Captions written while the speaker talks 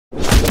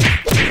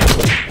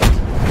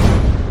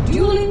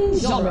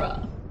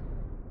genre.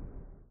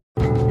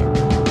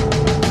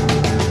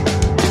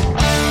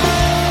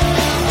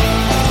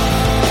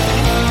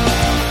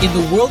 In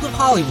the world of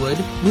Hollywood,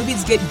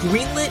 movies get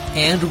greenlit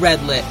and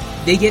redlit.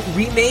 They get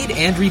remade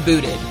and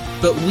rebooted.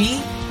 But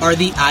we are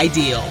the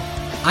Ideal.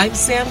 I'm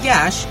Sam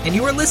Gash, and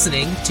you are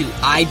listening to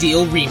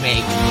Ideal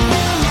Remake.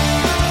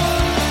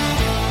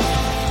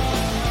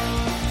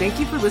 Thank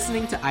you for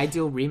listening to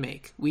Ideal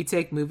Remake. We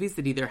take movies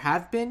that either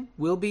have been,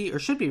 will be, or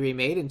should be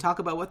remade and talk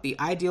about what the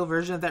ideal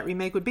version of that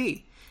remake would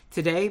be.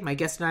 Today, my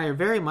guest and I are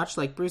very much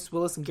like Bruce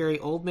Willis and Gary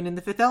Oldman in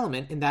The Fifth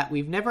Element in that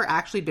we've never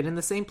actually been in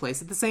the same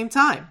place at the same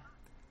time.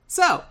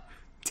 So,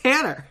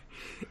 Tanner,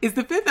 is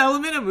The Fifth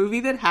Element a movie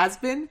that has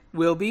been,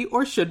 will be,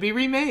 or should be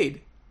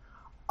remade?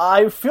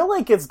 I feel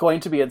like it's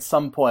going to be at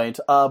some point,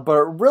 but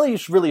it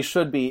really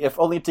should be, if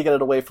only to get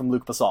it away from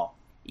Luc Besson.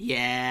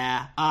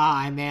 Yeah.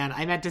 Man,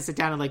 I meant to sit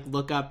down and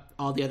look up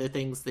all the other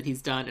things that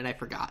he's done, and I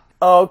forgot.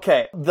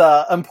 Okay,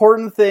 the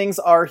important things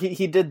are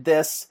he did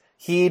this,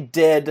 he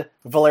did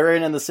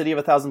Valerian and the City of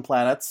a Thousand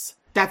Planets.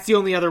 That's the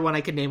only other one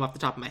I could name off the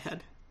top of my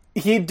head.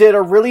 He did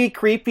a really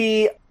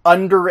creepy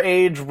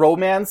underage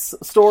romance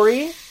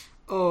story.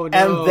 Oh, no.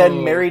 And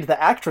then married the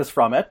actress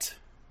from it.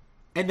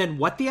 And then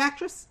what, the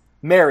actress?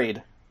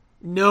 Married.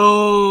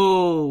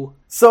 No.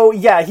 So,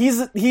 yeah, he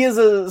is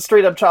a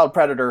straight-up child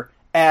predator,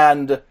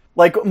 and,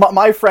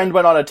 my friend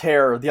went on a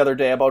tear the other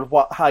day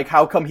about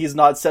how come he's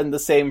not said in the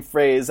same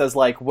phrase as,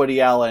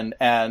 Woody Allen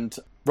and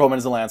Roman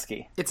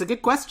Zelensky. It's a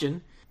good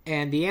question,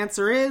 and the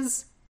answer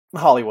is...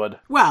 Hollywood.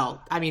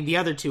 Well, I mean, the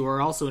other two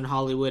are also in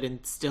Hollywood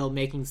and still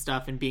making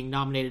stuff and being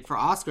nominated for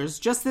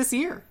Oscars just this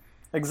year.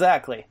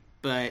 Exactly.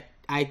 But,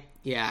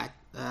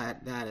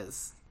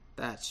 that's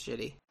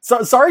shitty.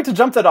 So, sorry to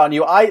jump that on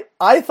you. I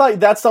thought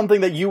that's something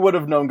that you would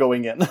have known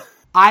going in.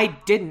 I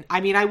didn't.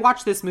 I mean, I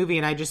watched this movie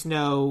and I just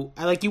know...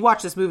 you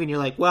watch this movie and you're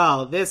like,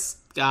 well, this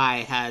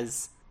guy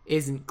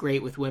isn't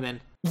great with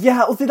women. Yeah,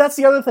 well, see, that's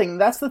the other thing.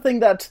 That's the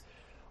thing that...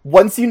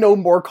 Once you know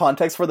more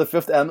context for The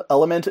Fifth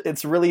Element,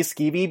 it's really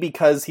skeevy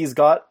because he's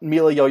got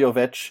Mila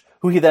Jovovich,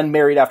 who he then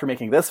married after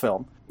making this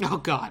film. Oh,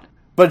 God.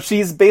 But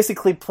she's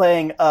basically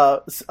playing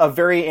a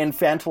very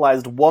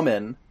infantilized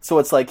woman, so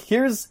it's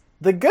here's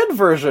the good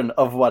version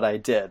of what I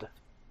did.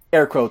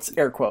 Air quotes,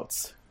 air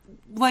quotes.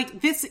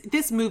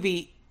 This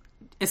movie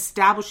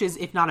establishes,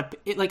 if not...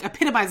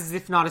 epitomizes,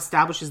 if not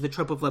establishes, the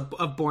trope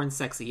of Born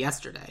Sexy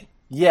Yesterday.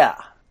 Yeah.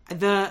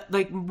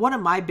 One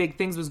of my big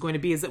things was going to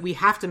be is that we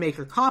have to make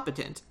her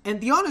competent. And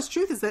the honest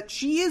truth is that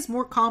she is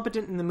more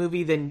competent in the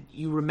movie than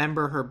you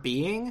remember her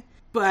being.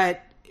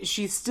 But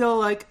she's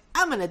still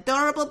I'm an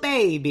adorable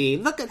baby.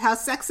 Look at how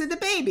sexy the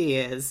baby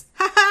is.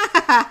 Ha ha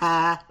ha ha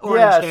ha.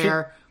 Orange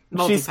hair.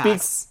 She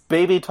speaks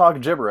baby talk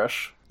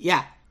gibberish.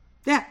 Yeah.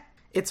 Yeah.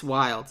 It's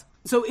wild.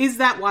 So is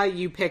that why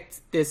you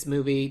picked this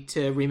movie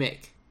to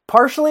remake?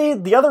 Partially.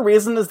 The other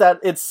reason is that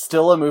it's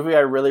still a movie I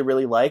really,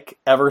 really like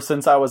ever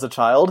since I was a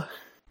child.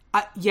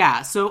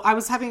 Yeah, so I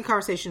was having a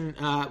conversation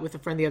with a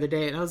friend the other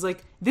day, and I was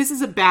like, this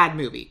is a bad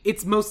movie.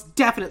 It's most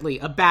definitely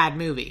a bad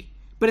movie.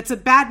 But it's a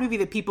bad movie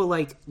that people,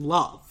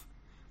 love.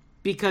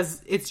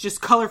 Because it's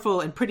just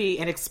colorful and pretty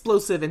and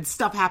explosive, and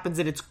stuff happens,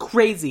 and it's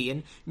crazy,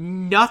 and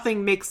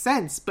nothing makes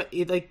sense. But,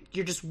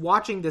 you're just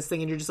watching this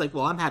thing, and you're just like,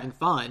 well, I'm having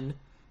fun.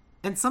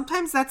 And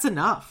sometimes that's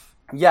enough.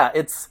 Yeah,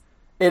 it's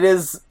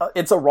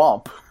a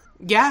romp.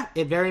 Yeah,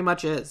 it very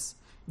much is.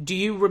 Do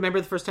you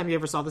remember the first time you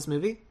ever saw this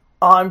movie?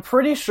 I'm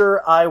pretty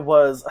sure I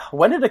was...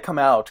 When did it come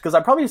out? Because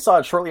I probably saw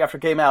it shortly after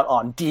it came out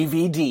on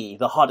DVD,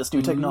 the hottest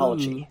new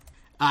technology.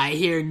 I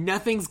hear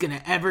nothing's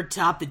gonna ever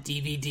top the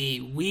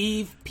DVD.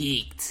 We've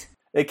peaked.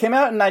 It came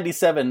out in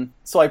 97,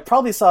 so I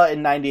probably saw it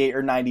in 98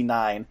 or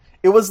 99.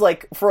 It was,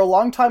 for a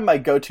long time, my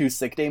go-to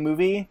sick day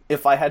movie,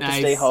 if I had to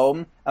stay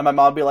home. And my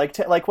mom would be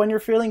like, when you're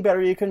feeling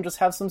better, you can just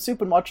have some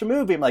soup and watch a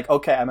movie. I'm like,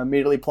 okay, I'm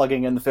immediately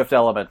plugging in The Fifth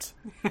Element.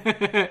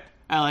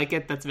 I like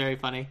it. That's very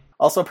funny.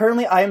 Also,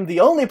 apparently, I am the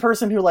only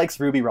person who likes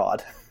Ruby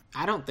Rhod.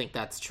 I don't think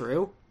that's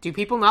true. Do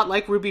people not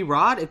like Ruby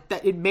Rhod?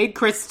 It made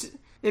Chris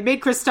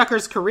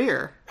Tucker's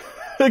career.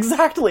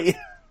 Exactly.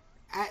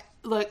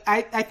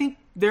 I think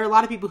there are a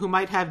lot of people who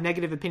might have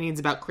negative opinions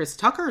about Chris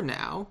Tucker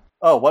now.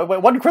 Oh,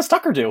 what did Chris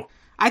Tucker do?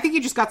 I think he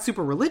just got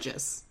super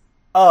religious.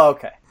 Oh,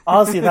 okay.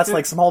 Honestly,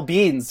 that's small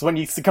beans when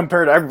you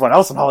compare to everyone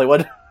else in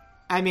Hollywood.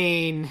 I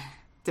mean,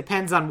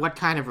 depends on what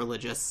kind of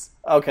religious.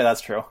 Okay,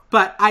 that's true.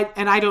 But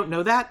I don't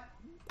know that.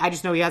 I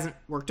just know he hasn't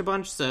worked a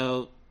bunch,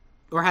 or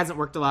hasn't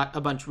worked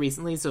a bunch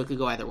recently, so it could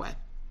go either way.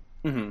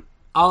 Mm-hmm.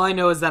 All I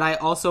know is that I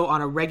also,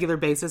 on a regular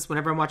basis,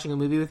 whenever I'm watching a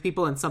movie with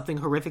people and something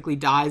horrifically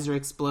dies or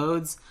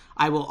explodes,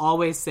 I will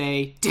always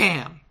say,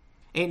 damn,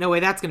 ain't no way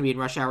that's going to be in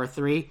Rush Hour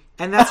 3.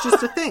 And that's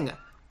just a thing.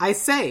 I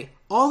say,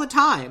 all the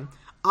time,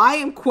 I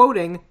am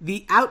quoting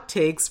the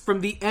outtakes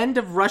from the end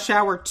of Rush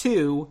Hour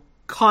 2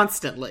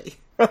 constantly.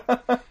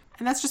 And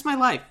that's just my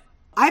life.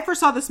 I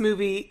first saw this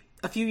movie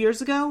a few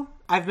years ago.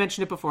 I've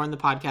mentioned it before in the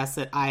podcast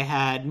that I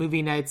had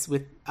movie nights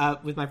with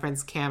my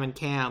friends Cam and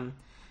Cam,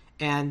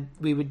 and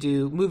we would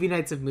do movie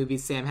nights of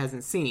movies Sam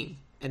hasn't seen,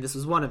 and this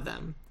was one of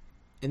them.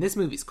 And this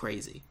movie's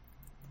crazy.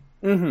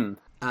 Mm-hmm.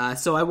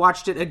 So I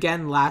watched it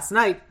again last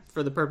night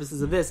for the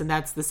purposes of this, and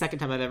that's the second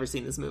time I've ever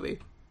seen this movie.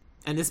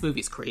 And this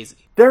movie's crazy.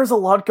 There's a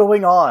lot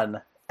going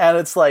on, and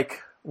it's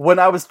like, when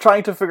I was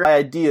trying to figure out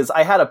ideas,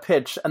 I had a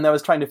pitch, and I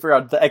was trying to figure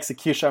out the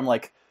execution. I'm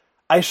like,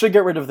 I should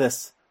get rid of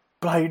this,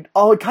 but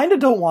I kind of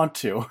don't want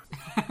to.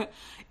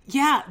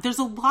 Yeah, there's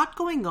a lot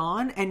going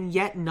on, and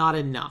yet not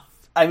enough.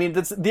 I mean,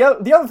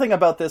 the other thing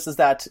about this is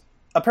that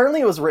apparently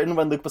it was written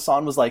when Luc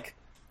Besson was like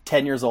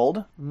 10 years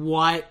old.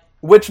 What?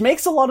 Which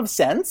makes a lot of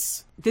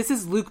sense. This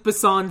is Luc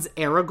Besson's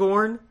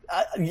Aragorn?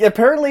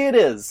 Apparently it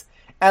is.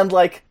 And,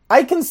 like,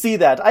 I can see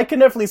that. I can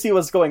definitely see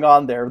what's going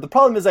on there. The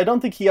problem is I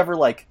don't think he ever,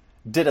 like,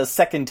 did a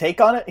second take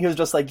on it. He was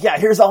just like, yeah,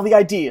 here's all the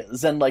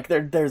ideas. And, like,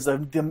 there's a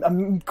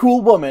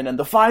cool woman and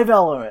the 5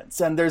 elements.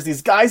 And there's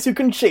these guys who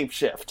can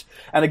shapeshift.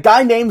 And a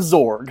guy named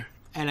Zorg.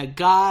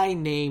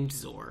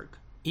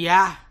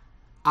 Yeah.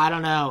 I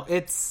don't know.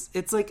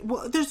 It's like,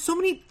 well,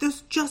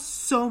 there's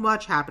just so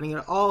much happening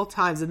at all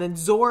times. And then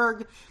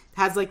Zorg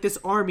has, like, this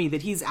army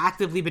that he's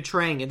actively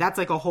betraying, and that's,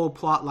 like, a whole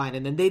plot line.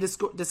 And then they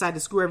decide to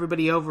screw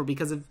everybody over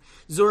because if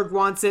Zorg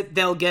wants it,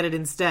 they'll get it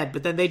instead.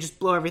 But then they just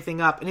blow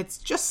everything up, and it's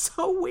just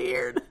so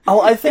weird.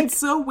 Oh, I think it's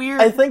so weird.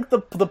 I think the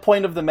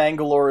point of the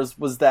Mangalores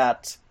was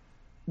that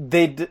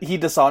he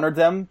dishonored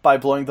them by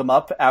blowing them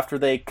up after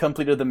they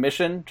completed the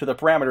mission to the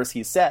parameters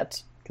he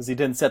set, because he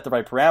didn't set the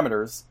right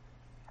parameters.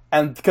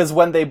 And because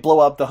when they blow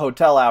up the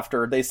hotel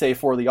after, they say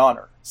for the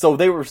honor. So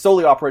they were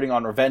solely operating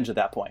on revenge at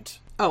that point.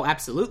 Oh,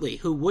 absolutely.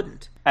 Who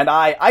wouldn't? And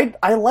I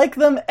like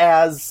them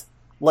as,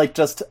 like,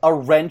 just a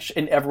wrench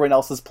in everyone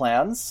else's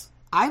plans.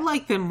 I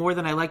like them more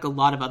than I like a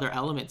lot of other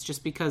elements,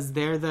 just because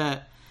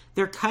they're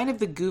kind of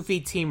the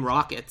goofy Team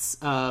Rockets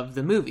of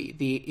the movie,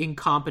 the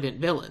incompetent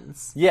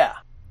villains. Yeah.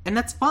 And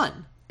that's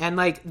fun. And,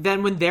 like,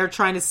 then when they're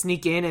trying to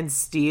sneak in and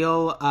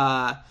steal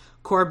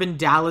Corbin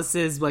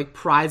Dallas's, like,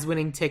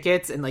 prize-winning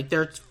tickets, and, like,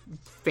 their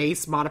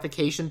face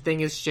modification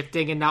thing is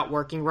shifting and not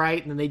working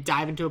right, and then they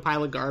dive into a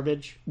pile of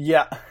garbage.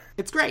 Yeah.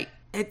 It's great.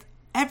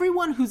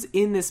 Everyone who's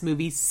in this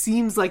movie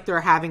seems like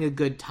they're having a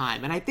good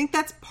time, and I think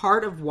that's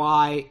part of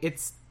why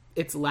it's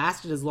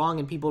lasted as long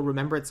and people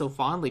remember it so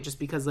fondly, just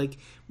because, like,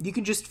 you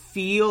can just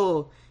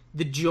feel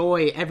the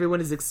joy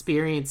everyone is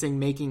experiencing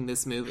making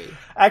this movie.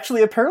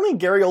 Actually, apparently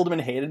Gary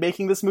Oldman hated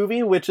making this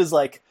movie, which is,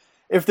 like,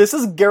 if this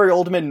is Gary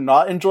Oldman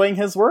not enjoying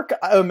his work,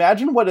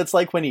 imagine what it's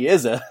like when he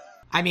is it.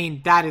 I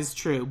mean, that is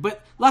true.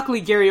 But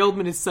luckily, Gary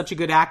Oldman is such a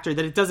good actor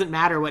that it doesn't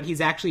matter what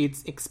he's actually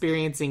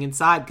experiencing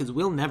inside, because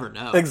we'll never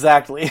know.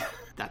 Exactly.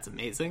 That's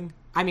amazing.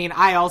 I mean,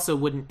 I also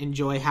wouldn't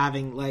enjoy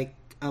having, like,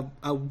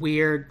 a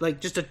weird, like,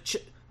 just a...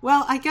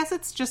 well, I guess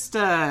it's just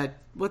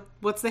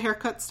what's the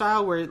haircut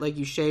style where, like,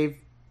 you shave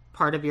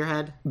part of your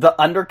head? The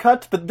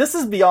undercut? But this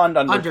is beyond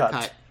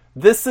undercut.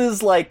 This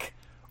is, like,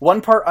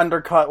 one part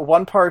undercut,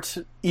 one part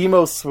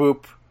emo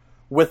swoop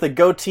with a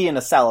goatee and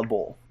a salad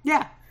bowl.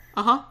 Yeah.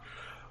 Uh-huh.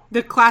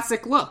 The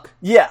classic look.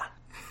 Yeah.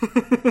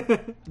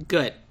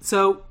 Good.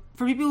 So,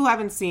 for people who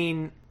haven't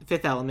seen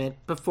Fifth Element,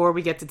 before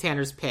we get to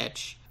Tanner's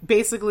pitch,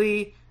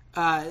 basically,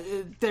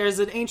 there's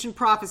an ancient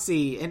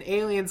prophecy, and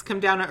aliens come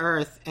down to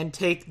Earth and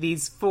take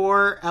these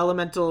 4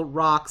 elemental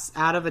rocks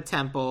out of a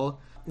temple.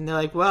 And they're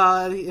like,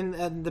 well,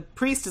 and the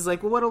priest is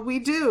like, well, what'll we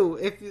do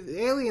if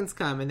aliens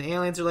come? And the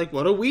aliens are like,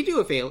 what'll we do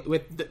if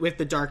with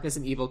the darkness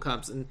and evil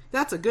comes? And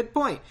that's a good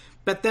point.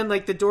 But then,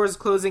 like, the door's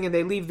closing and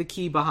they leave the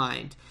key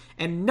behind.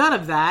 And none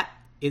of that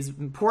is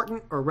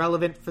important or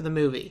relevant for the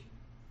movie.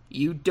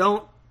 You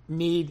don't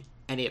need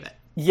any of it.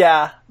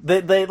 Yeah.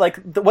 They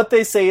what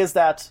they say is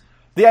that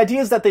the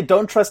idea is that they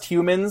don't trust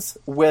humans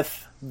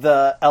with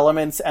the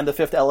elements and the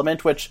 5th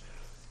element, which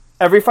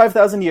every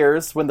 5,000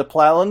 years, when the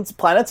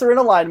planets are in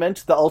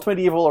alignment, the ultimate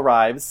evil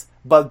arrives,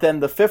 but then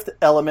the 5th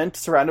element,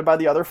 surrounded by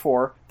the other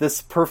 4,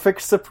 this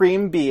perfect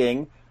supreme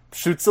being,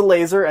 shoots a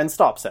laser and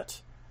stops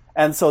it.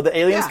 And so the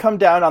aliens come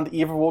down on the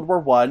eve of World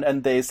War I,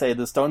 and they say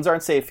the stones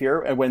aren't safe here,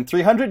 and when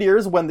 300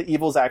 years, when the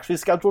evil's actually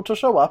scheduled to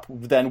show up,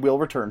 then we'll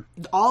return.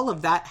 All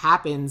of that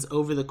happens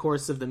over the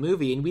course of the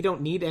movie, and we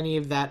don't need any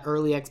of that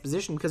early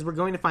exposition, because we're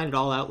going to find it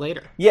all out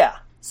later. Yeah.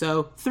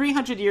 So,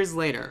 300 years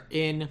later,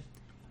 in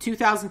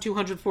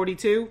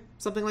 2242,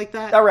 something like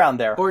that? Around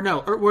there. Or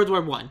no, World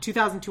War I,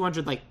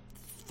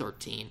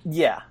 2213.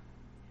 Yeah.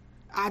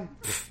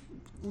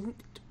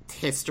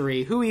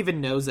 History. Who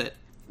even knows it?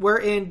 We're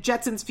in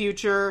Jetson's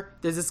future.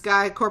 There's this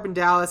guy, Corbin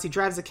Dallas. He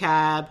drives a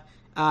cab,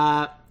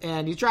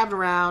 and he's driving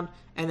around.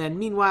 And then,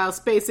 meanwhile,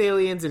 space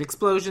aliens and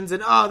explosions,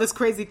 and this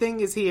crazy thing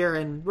is here,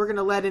 and we're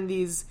gonna let in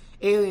these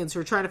aliens who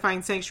are trying to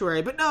find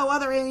sanctuary. But no,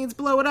 other aliens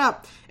blow it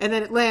up, and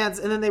then it lands,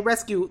 and then they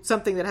rescue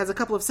something that has a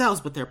couple of cells,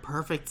 but they're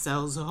perfect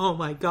cells. Oh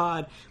my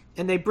god!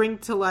 And they bring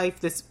to life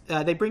this.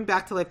 They bring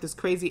back to life this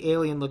crazy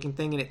alien-looking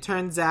thing, and it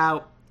turns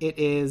out it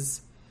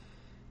is,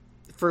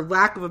 for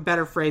lack of a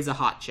better phrase, a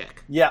hot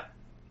chick. Yeah.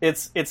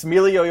 It's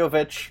Milla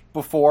Jovovich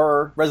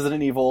before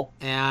Resident Evil.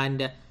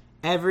 And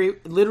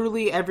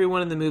literally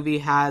everyone in the movie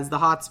has the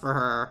hots for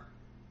her,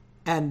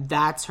 and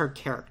that's her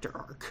character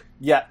arc.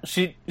 Yeah,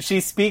 she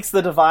speaks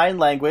the divine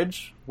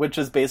language, which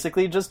is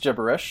basically just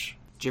gibberish.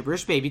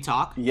 Gibberish baby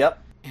talk. Yep.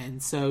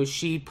 And so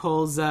she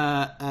pulls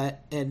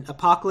an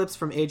Apocalypse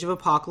from Age of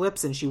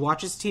Apocalypse, and she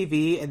watches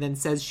TV and then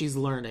says she's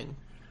learning.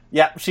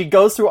 Yeah, she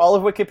goes through all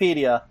of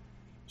Wikipedia.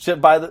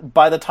 By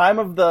the time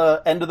of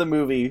the end of the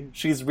movie,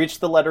 she's reached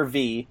the letter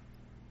V,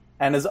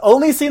 and has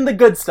only seen the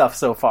good stuff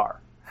so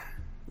far.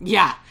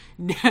 Yeah.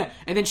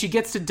 And then she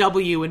gets to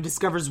W and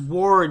discovers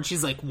war, and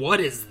she's like, what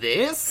is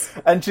this?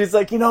 And she's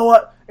like, you know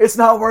what? It's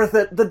not worth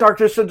it. The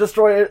darkness should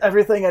destroy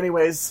everything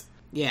anyways.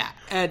 Yeah.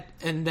 And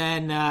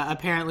then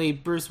apparently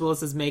Bruce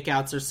Willis's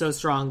makeouts are so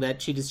strong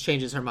that she just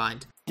changes her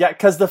mind. Yeah,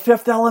 because the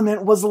fifth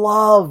element was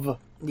love.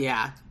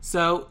 Yeah.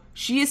 So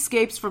she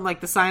escapes from,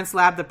 like, the science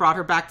lab that brought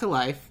her back to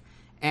life,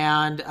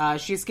 and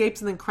she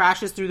escapes and then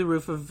crashes through the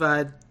roof of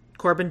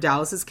Corbin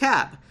Dallas's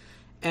cab.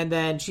 And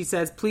then she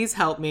says, please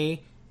help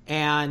me,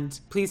 and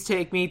please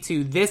take me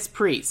to this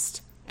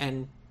priest.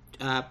 And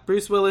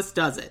Bruce Willis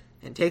does it,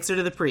 and takes her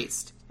to the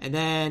priest. And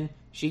then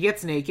she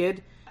gets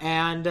naked,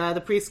 and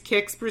the priest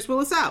kicks Bruce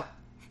Willis out.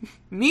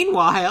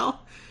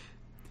 Meanwhile,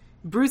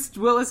 Bruce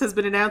Willis has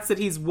been announced that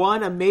he's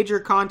won a major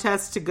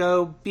contest to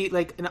go beat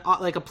like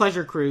a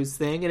pleasure cruise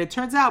thing, and it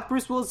turns out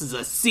Bruce Willis is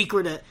a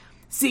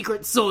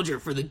secret soldier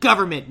for the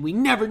government. We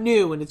never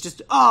knew, and it's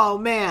just, oh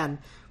man.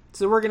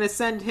 So we're gonna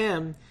send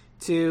him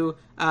to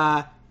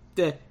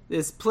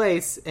this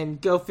place and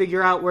go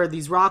figure out where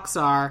these rocks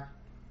are.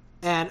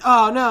 And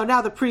oh no,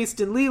 now the priest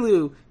and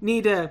Lilu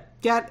need to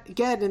get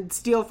and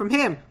steal from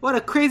him. What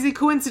a crazy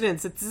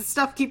coincidence! It's this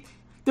stuff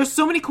There's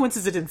so many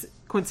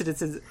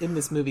coincidences in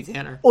this movie,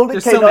 Tanner. Well,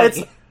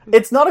 okay,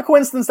 it's not a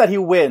coincidence that he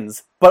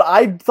wins, but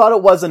I thought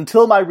it was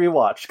until my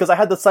rewatch, because I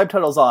had the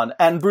subtitles on,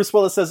 and Bruce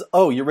Willis says,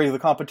 oh, you're ready for the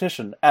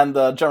competition. And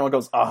the general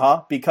goes,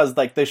 uh-huh, because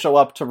like they show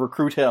up to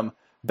recruit him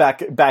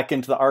back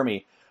into the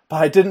army. But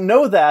I didn't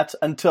know that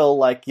until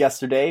like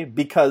yesterday,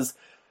 because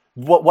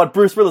what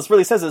Bruce Willis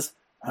really says is,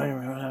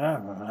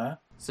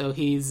 so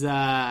he's,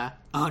 oh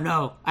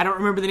no, I don't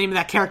remember the name of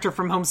that character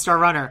from Homestar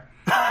Runner.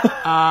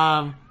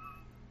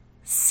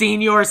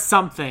 Senior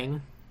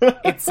something.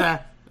 It's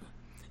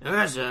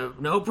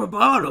no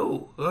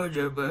bravado.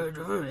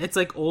 It's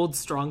like old,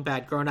 strong,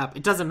 bad, grown up.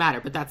 It doesn't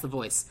matter, but that's the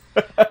voice.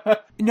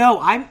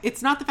 No,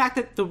 it's not the fact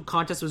that the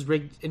contest was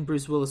rigged and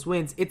Bruce Willis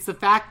wins. It's the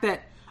fact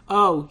that,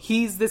 oh,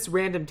 he's this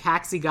random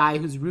taxi guy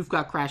whose roof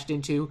got crashed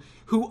into,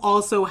 who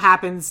also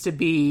happens to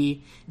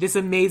be this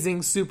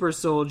amazing super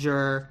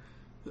soldier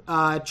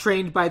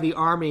trained by the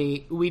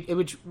army,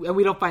 which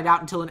we don't find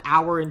out until an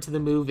hour into the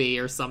movie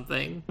or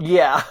something.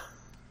 Yeah.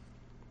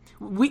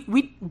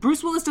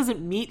 Bruce Willis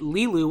doesn't meet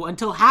Lilu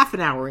until half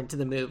an hour into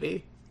the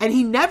movie. And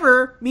he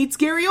never meets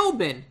Gary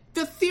Oldman,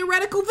 the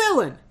theoretical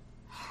villain.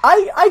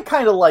 I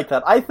kind of like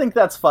that. I think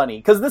that's funny,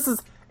 because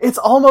it's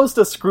almost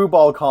a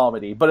screwball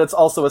comedy, but it's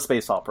also a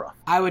space opera.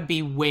 I would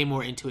be way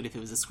more into it if it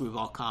was a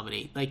screwball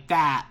comedy. Like,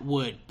 that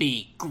would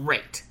be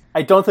great.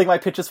 I don't think my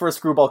pitch is for a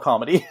screwball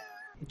comedy.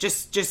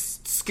 Just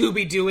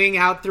Scooby-Dooing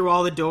out through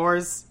all the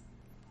doors.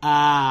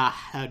 That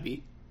would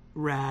be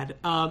rad.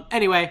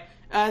 Anyway...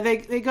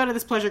 They go to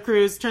this pleasure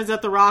cruise. Turns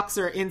out the rocks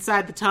are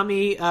inside the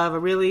tummy of a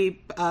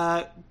really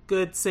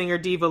good singer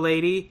diva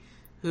lady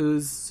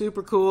who's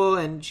super cool,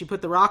 and she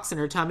put the rocks in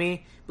her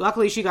tummy.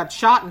 Luckily, she got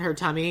shot in her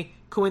tummy,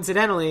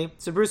 coincidentally,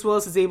 so Bruce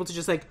Willis is able to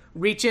just, like,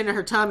 reach into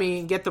her tummy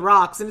and get the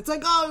rocks, and it's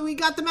like, oh, we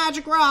got the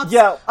magic rocks!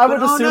 Yeah,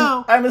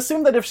 I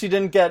assume that if she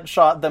didn't get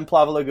shot, then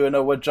Plava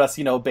Laguna would just,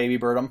 baby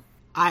bird him.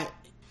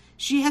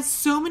 She has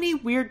so many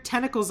weird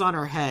tentacles on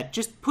her head.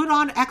 Just put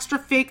on extra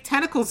fake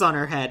tentacles on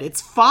her head. It's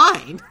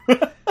fine.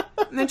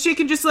 And then she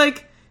can just,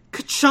 like,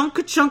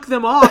 ka-chunk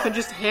them off and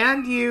just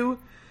hand you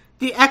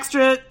the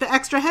extra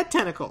head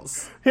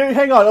tentacles. Here,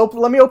 hang on.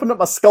 Let me open up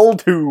my skull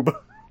tube.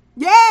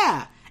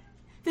 Yeah!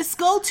 The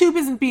skull tube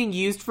isn't being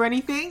used for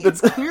anything.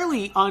 It's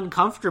clearly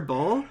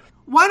uncomfortable.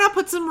 Why not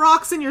put some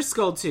rocks in your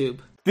skull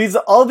tube?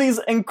 All these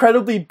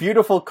incredibly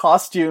beautiful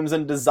costumes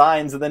and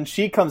designs, and then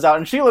she comes out,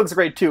 and she looks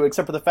great too,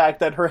 except for the fact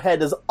that her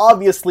head is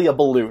obviously a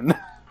balloon.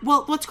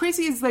 Well, what's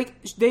crazy is,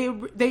 like,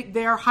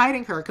 they are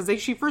hiding her,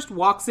 because she first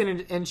walks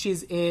in and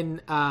she's in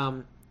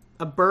a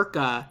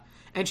burqa,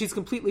 and she's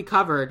completely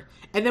covered.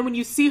 And then when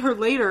you see her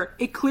later,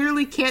 it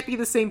clearly can't be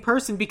the same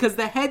person, because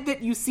the head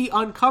that you see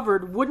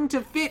uncovered wouldn't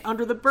have fit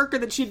under the burqa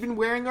that she'd been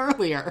wearing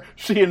earlier.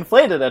 She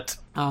inflated it.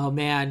 Oh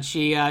man,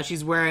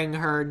 she's wearing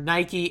her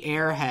Nike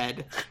Air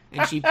head,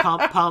 and she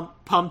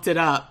pumped it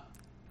up.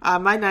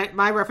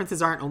 My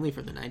references aren't only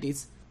for the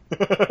 90s.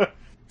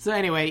 So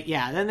anyway,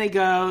 yeah, then they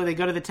go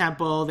to the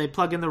temple, they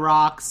plug in the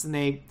rocks, and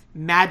they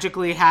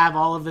magically have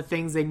all of the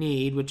things they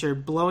need, which are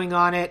blowing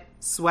on it,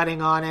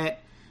 sweating on it,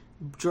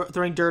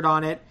 throwing dirt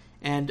on it,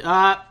 and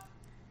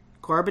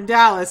Corbin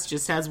Dallas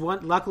just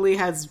luckily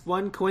has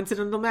one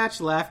coincidental match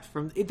left.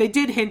 They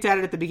did hint at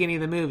it at the beginning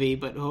of the movie,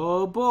 but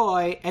oh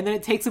boy. And then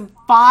it takes him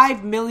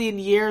 5 million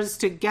years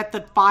to get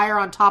the fire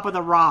on top of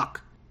the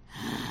rock.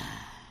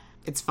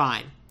 It's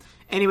fine.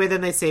 Anyway,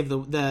 then they save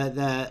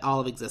the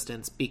all of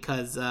existence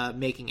because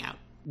making out.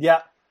 Yeah,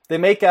 they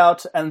make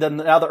out, and then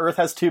now the Earth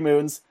has 2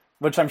 moons.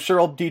 which I'm sure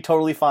will be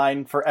totally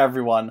fine for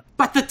everyone.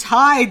 But the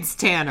tides,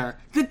 Tanner!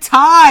 The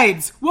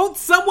tides! Won't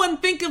someone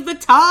think of the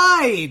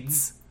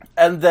tides?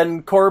 And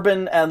then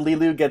Corbin and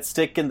Leeloo get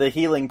stuck in the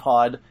healing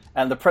pod,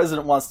 and the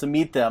president wants to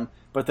meet them,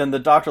 but then the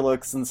doctor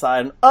looks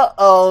inside, and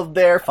uh-oh,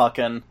 they're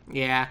fucking.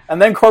 Yeah. And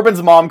then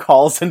Corbin's mom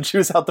calls and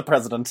chews out the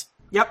president.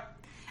 Yep.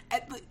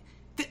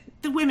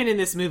 The women in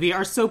this movie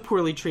are so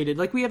poorly treated.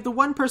 Like, we have the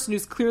one person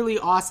who's clearly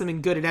awesome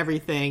and good at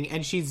everything,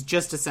 and she's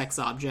just a sex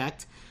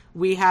object.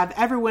 We have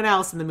everyone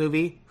else in the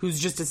movie who's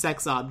just a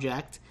sex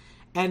object.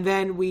 And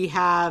then we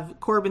have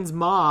Corbin's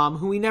mom,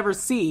 who we never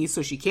see,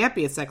 so she can't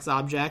be a sex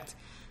object,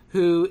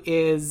 who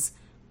is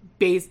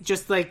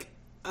just like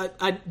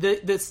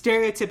the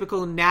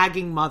stereotypical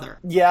nagging mother.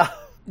 Yeah.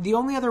 The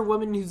only other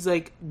woman who's,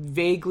 like,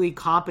 vaguely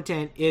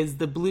competent is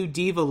the Blue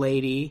Diva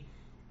lady,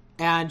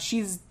 and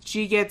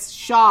she gets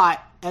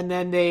shot, and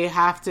then they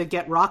have to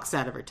get rocks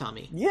out of her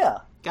tummy. Yeah.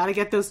 Gotta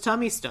get those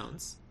tummy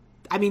stones.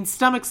 I mean,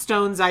 stomach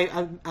stones,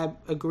 I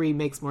agree,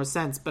 makes more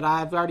sense, but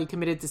I've already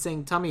committed to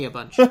saying tummy a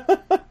bunch.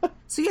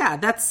 So yeah,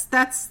 that's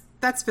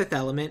Fifth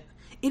Element.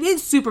 It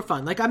is super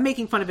fun. Like, I'm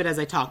making fun of it as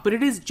I talk, but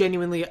it is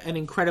genuinely an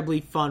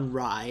incredibly fun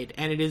ride,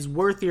 and it is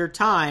worth your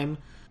time.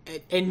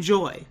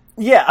 Enjoy.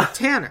 Yeah.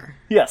 Tanner.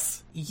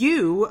 Yes.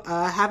 You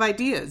have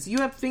ideas. You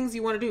have things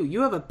you want to do.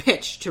 You have a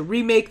pitch to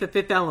remake The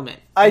Fifth Element.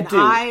 I do.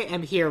 I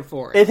am here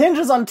for it. It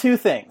hinges on two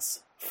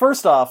things.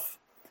 First off,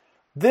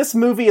 this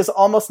movie is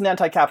almost an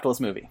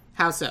anti-capitalist movie.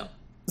 How so?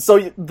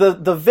 So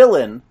the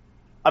villain,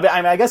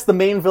 I guess the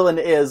main villain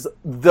is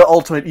the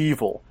ultimate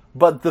evil,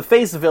 but the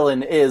face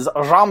villain is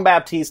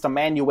Jean-Baptiste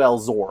Emmanuel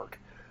Zorg,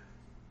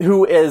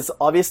 who is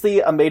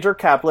obviously a major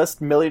capitalist,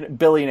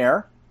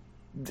 billionaire.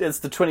 It's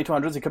the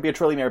 2200s, he could be a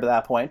trillionaire by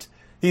that point.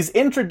 He's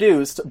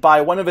introduced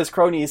by one of his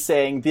cronies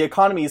saying, the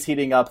economy is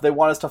heating up, they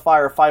want us to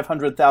fire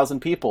 500,000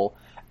 people.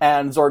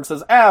 And Zorg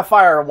says,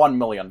 fire 1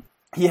 million.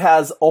 He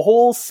has a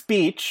whole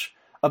speech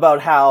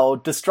about how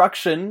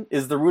destruction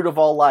is the root of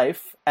all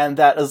life, and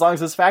that as long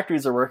as his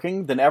factories are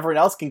working, then everyone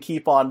else can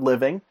keep on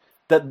living,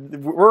 that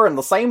we're in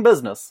the same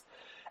business.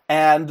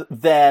 And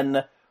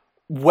then,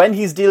 when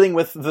he's dealing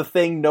with the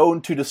thing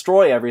known to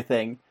destroy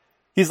everything,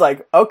 he's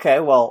like, okay,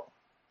 well,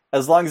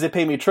 as long as they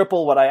pay me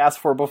triple what I asked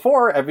for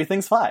before,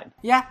 everything's fine.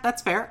 Yeah,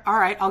 that's fair. All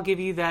right, I'll give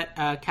you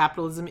that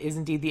capitalism is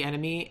indeed the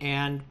enemy,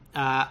 and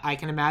I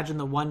can imagine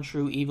the one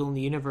true evil in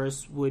the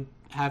universe would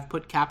have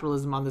put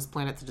capitalism on this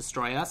planet to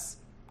destroy us.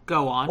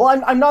 Go on.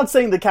 Well, I'm not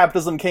saying that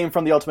capitalism came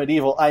from the ultimate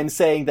evil. I'm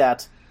saying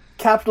that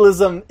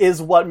capitalism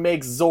is what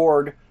makes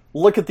Zorg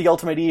look at the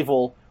ultimate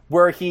evil,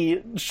 where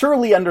he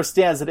surely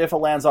understands that if it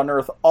lands on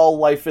Earth, all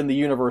life in the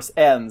universe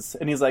ends.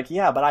 And he's like,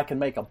 yeah, but I can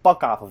make a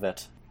buck off of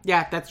it.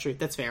 Yeah, that's true.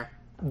 That's fair.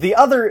 The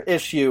other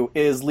issue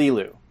is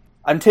Leeloo.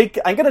 I'm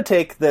going to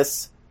take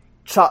this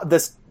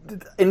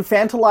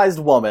infantilized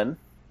woman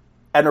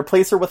and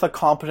replace her with a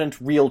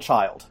competent real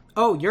child.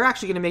 Oh, you're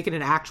actually going to make it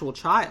an actual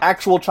child.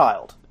 Actual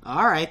child.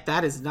 All right,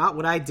 that is not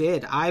what I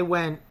did. I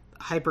went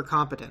hyper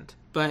competent.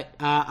 But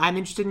I'm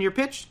interested in your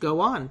pitch.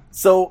 Go on.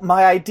 So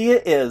my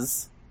idea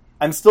is,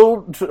 I'm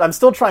still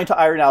trying to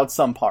iron out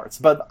some parts,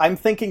 but I'm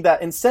thinking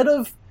that instead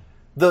of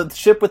the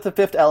ship with the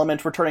Fifth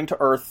Element returning to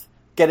Earth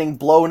getting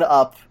blown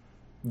up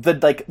the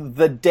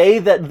day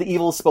that the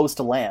evil is supposed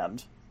to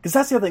land, because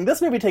that's the other thing.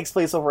 This movie takes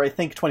place over, I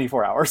think,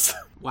 24 hours.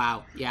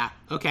 Wow. Yeah.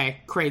 Okay.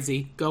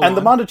 Crazy. Go on. And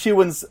the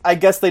Mondachewans, I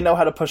guess they know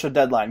how to push a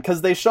deadline,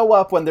 because they show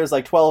up when there's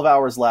like 12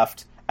 hours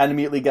left and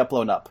immediately get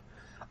blown up.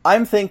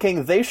 I'm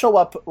thinking they show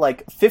up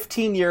like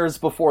 15 years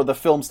before the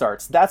film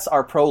starts. That's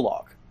our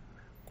prologue.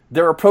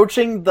 They're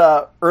approaching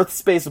the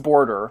Earth-space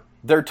border.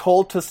 They're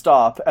told to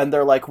stop, and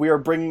they're like, we are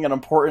bringing an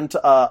important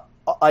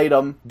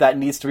item that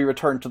needs to be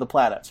returned to the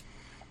planet.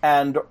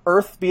 And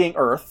Earth being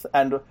Earth,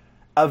 and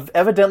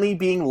evidently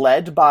being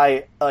led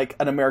by like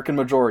an American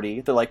majority,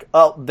 they're like,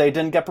 oh, they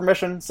didn't get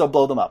permission, so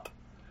blow them up.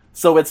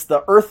 So it's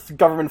the Earth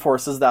government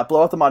forces that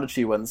blow out the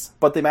Mondachewans,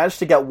 but they manage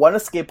to get one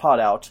escape pod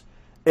out.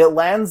 It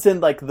lands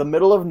in like the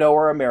middle of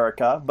nowhere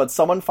America, but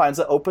someone finds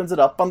it, opens it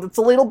up, and it's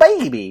a little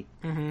baby.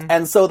 Mm-hmm.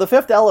 And so the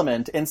Fifth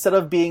Element, instead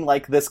of being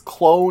like this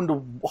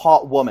cloned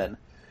hot woman,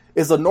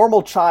 is a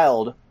normal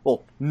child.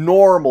 Well,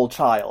 normal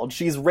child.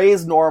 She's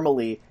raised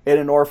normally in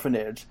an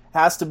orphanage,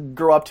 has to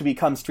grow up to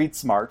become street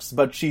smarts,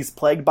 but she's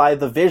plagued by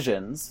the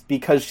visions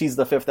because she's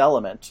the Fifth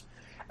Element.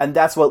 And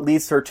that's what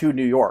leads her to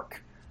New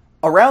York.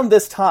 Around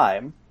this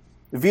time,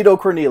 Vito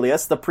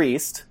Cornelius, the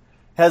priest,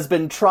 has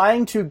been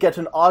trying to get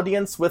an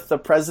audience with the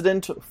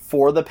president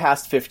for the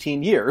past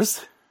 15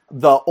 years.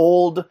 The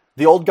old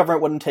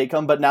government wouldn't take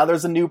him, but now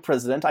there's a new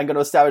president. I'm going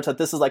to establish that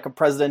this is like a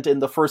president in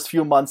the first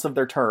few months of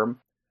their term.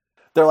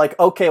 They're like,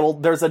 okay, well,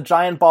 there's a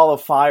giant ball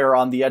of fire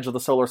on the edge of the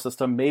solar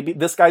system. Maybe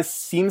this guy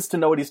seems to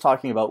know what he's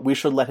talking about. We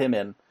should let him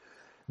in.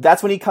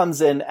 That's when he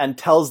comes in and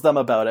tells them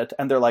about it,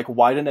 and they're like,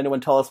 why didn't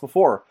anyone tell us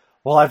before?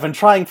 Well, I've been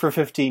trying for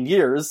 15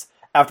 years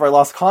after I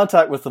lost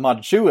contact with the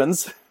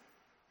Mondachewans,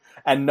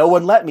 and no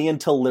one let me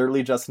until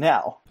literally just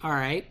now. All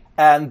right.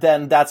 And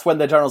then that's when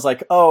the general's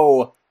like,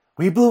 oh,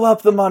 we blew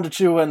up the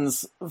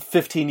Mondachewans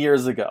 15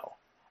 years ago.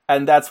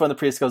 And that's when the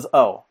priest goes,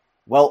 oh,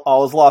 well,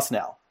 all is lost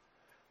now.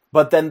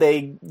 But then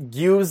they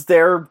use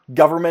their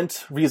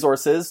government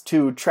resources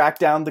to track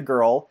down the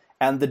girl,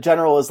 and the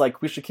general is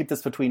like, we should keep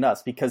this between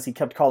us because he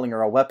kept calling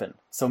her a weapon.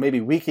 So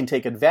maybe we can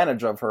take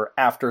advantage of her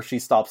after she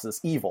stops this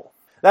evil.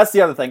 That's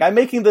the other thing. I'm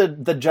making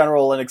the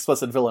general an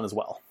explicit villain as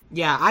well.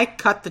 Yeah, I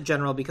cut the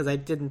general because I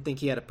didn't think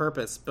he had a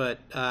purpose, but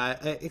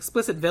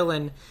explicit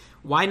villain,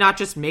 why not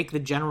just make the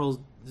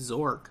general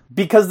Zorg?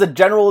 Because the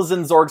general is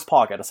in Zorg's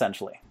pocket,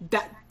 essentially.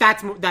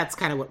 That's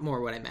kind of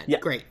what I meant. Yeah.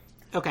 Great.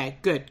 Okay,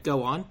 good.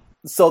 Go on.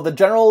 So the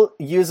general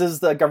uses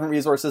the government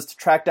resources to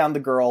track down the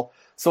girl.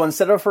 So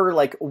instead of her,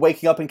 like,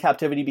 waking up in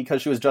captivity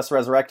because she was just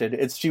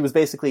resurrected, she was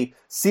basically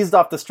seized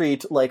off the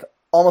street, like,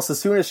 almost as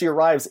soon as she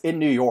arrives in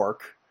New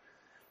York,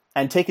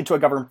 and taken to a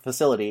government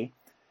facility.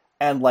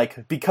 And,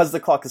 like, because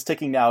the clock is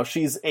ticking now,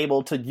 she's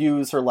able to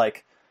use her,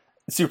 like,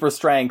 super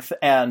strength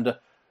and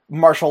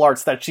martial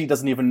arts that she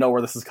doesn't even know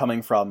where this is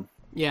coming from.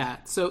 Yeah,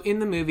 so in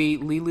the movie,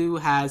 Leeloo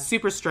has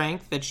super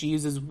strength that she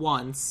uses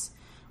once,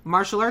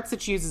 martial arts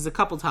that she uses a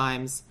couple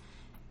times,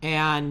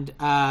 and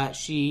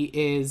she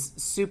is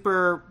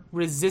super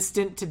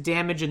resistant to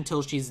damage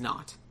until she's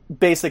not.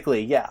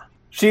 Basically, yeah.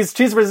 She's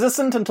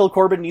resistant until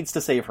Corbin needs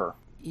to save her.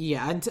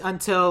 Yeah,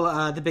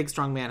 until the big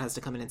strong man has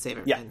to come in and save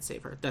her. Yeah. And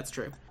save her. That's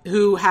true.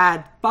 Who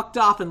had fucked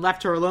off and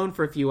left her alone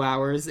for a few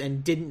hours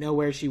and didn't know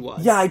where she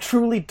was. Yeah, I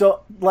truly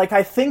don't... Like,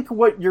 I think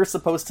what you're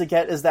supposed to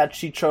get is that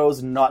she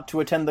chose not to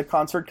attend the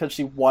concert because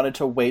she wanted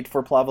to wait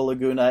for Plava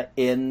Laguna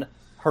in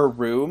her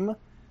room.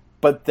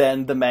 But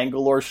then the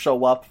Mangalores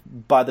show up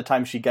by the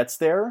time she gets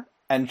there,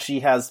 and she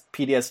has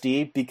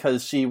PTSD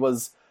because she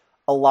was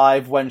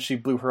alive when she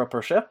blew her up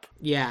her ship.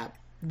 Yeah.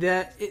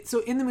 So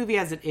in the movie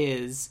as it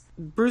is,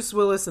 Bruce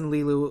Willis and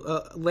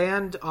Leeloo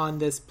land on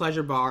this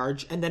pleasure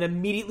barge and then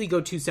immediately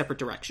go two separate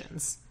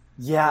directions.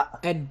 Yeah.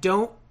 And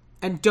don't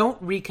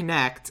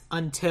reconnect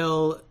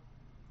until,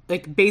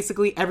 like,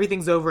 basically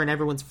everything's over and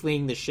everyone's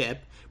fleeing the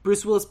ship.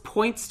 Bruce Willis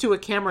points to a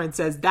camera and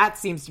says, that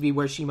seems to be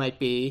where she might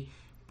be,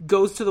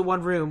 goes to the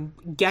one room,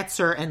 gets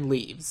her, and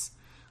leaves.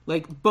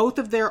 Like, both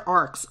of their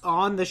arcs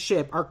on the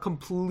ship are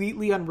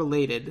completely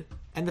unrelated.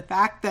 And the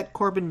fact that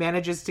Corbin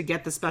manages to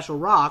get the special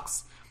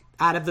rocks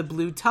out of the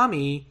blue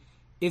tummy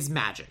is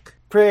magic.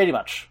 Pretty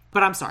much.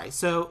 But I'm sorry.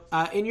 So,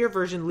 in your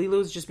version,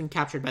 Leeloo's just been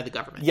captured by the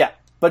government. Yeah,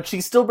 but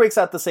she still breaks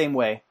out the same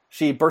way.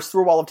 She bursts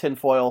through a wall of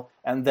tinfoil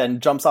and then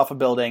jumps off a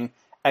building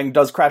and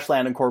does crash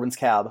land in Corbin's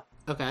cab.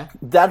 Okay.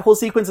 That whole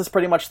sequence is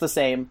pretty much the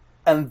same.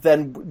 And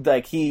then,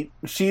 like,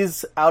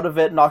 she's out of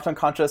it, knocked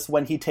unconscious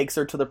when he takes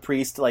her to the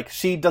priest. Like,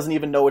 she doesn't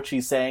even know what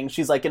she's saying.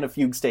 She's, like, in a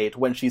fugue state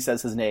when she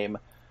says his name.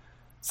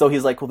 So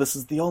he's like, well, this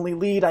is the only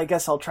lead. I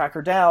guess I'll track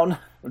her down.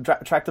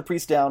 Track the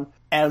priest down.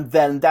 And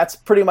then that's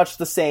pretty much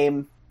the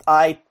same.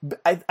 I'm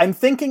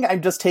thinking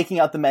I'm just taking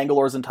out the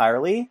Mangalores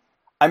entirely.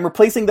 I'm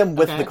replacing them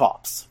with the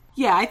cops.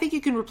 Yeah, I think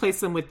you can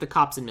replace them with the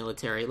cops and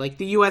military. Like,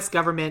 the U.S.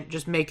 government,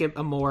 just make it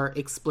a more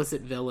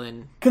explicit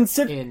villain.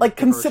 Considering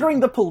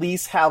the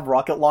police have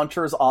rocket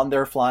launchers on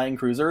their flying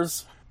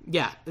cruisers.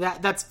 Yeah,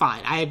 that's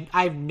fine.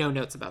 I have no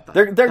notes about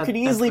that. There could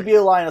easily be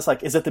a line that's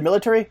like, is it the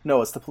military?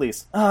 No, it's the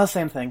police.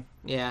 Same thing.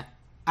 Yeah.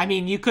 I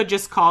mean, you could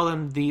just call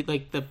them the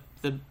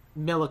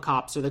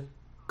millicops or the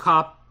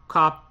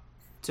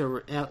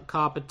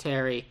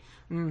copatary.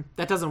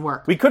 That doesn't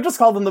work. We could just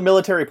call them the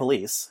military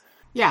police.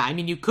 Yeah, I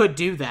mean, you could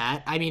do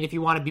that. I mean, if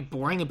you want to be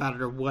boring about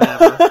it or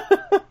whatever.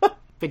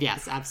 But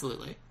yes,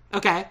 absolutely.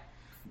 Okay.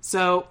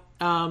 So,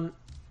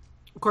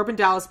 Corbin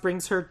Dallas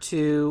brings her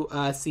to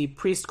see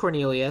Priest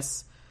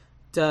Cornelius.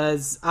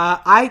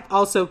 I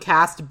also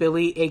cast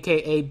Billy,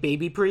 a.k.a.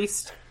 Baby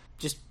Priest,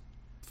 just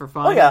for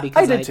fun. Oh, yeah,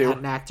 because I did too. Had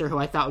an actor who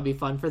I thought would be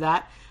fun for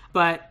that.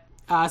 But,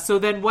 so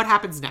then what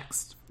happens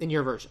next in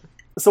your version?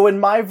 So in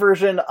my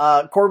version,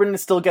 Corbin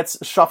still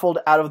gets shuffled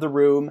out of the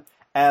room,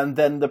 and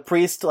then the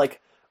priest,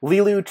 like,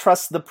 Leeloo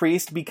trusts the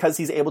priest because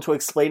he's able to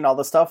explain all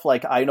the stuff,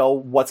 like, I know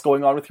what's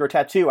going on with your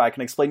tattoo, I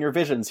can explain your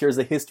visions, here's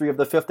the history of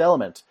the fifth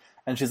element.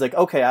 And she's like,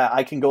 okay,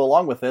 I can go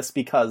along with this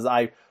because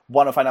I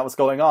want to find out what's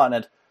going on,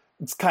 and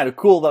it's kind of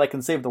cool that I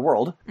can save the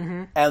world.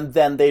 Mm-hmm. And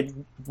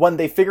then when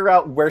they figure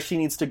out where she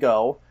needs to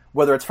go,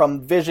 whether it's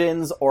from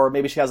visions, or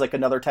maybe she has, like,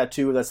 another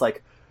tattoo that's,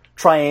 like,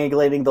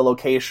 triangulating the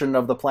location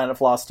of the planet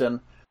Floston,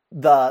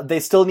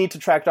 they still need to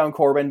track down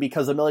Corbin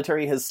because the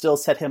military has still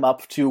set him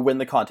up to win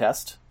the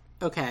contest.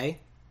 Okay.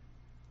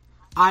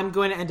 I'm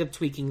going to end up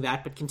tweaking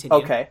that, but continue.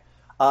 Okay.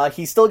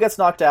 He still gets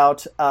knocked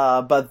out,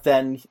 but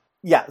then,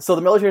 yeah, so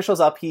the military shows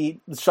up, he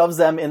shoves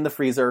them in the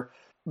freezer,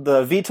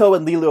 the Vito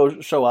and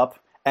Leeloo show up,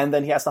 and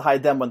then he has to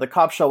hide them when the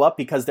cops show up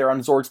because they're on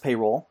Zorg's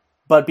payroll.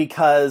 But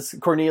because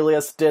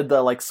Cornelius did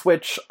the, like,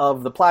 switch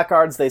of the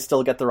placards, they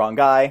still get the wrong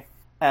guy.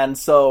 And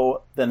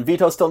so then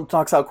Vito still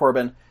knocks out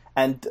Corbin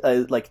and,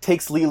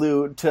 takes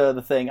Leeloo to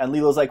the thing, and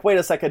Leeloo's like, wait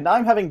a second, now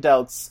I'm having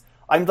doubts.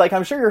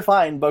 I'm sure you're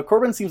fine, but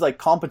Corbin seems, like,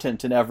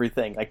 competent in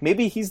everything. Like,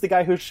 maybe he's the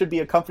guy who should be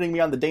accompanying me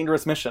on the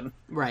dangerous mission.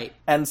 Right.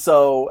 And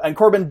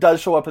Corbin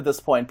does show up at this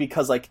point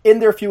because, like, in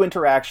their few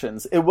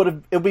interactions, it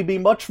would be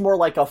much more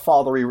like a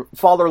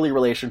fatherly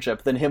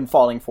relationship than him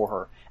falling for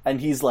her. And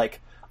he's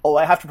like, oh,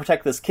 I have to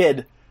protect this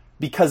kid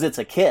because it's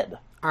a kid.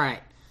 All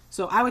right.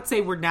 So I would say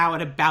we're now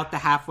at about the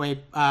halfway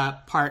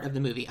part of the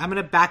movie. I'm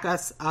going to back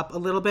us up a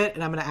little bit,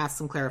 and I'm going to ask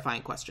some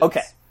clarifying questions.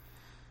 Okay.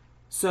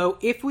 So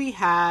if we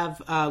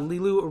have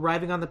Leeloo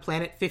arriving on the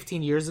planet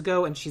 15 years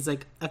ago, and she's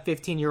like a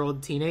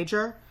 15-year-old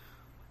teenager,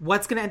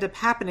 what's going to end up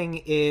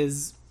happening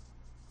is...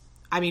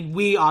 I mean,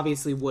 we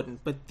obviously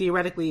wouldn't, but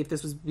theoretically, if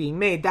this was being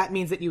made, that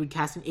means that you would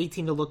cast an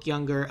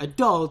 18-to-look-younger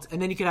adult,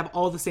 and then you could have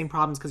all the same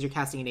problems because you're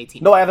casting an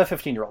 18-year-old. No, I have a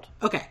 15-year-old.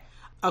 Okay.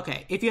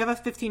 If you have a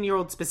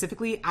 15-year-old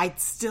specifically, I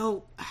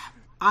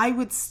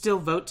would still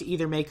vote to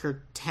either make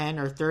her 10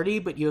 or 30,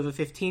 but you have a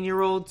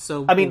 15-year-old,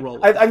 so I mean, we'll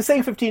roll with I'm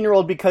saying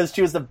 15-year-old because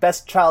she was the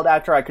best child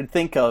actor I could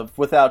think of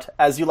without,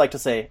 as you like to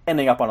say,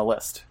 ending up on a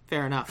list.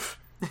 Fair enough.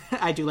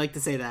 I do like to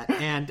say that,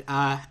 and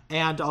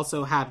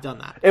also have done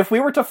that. If we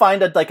were to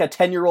find a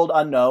 10-year-old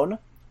unknown,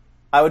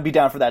 I would be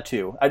down for that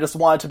too. I just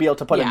wanted to be able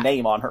to put a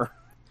name on her.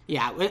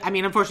 Yeah, I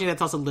mean, unfortunately,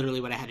 that's also literally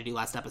what I had to do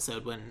last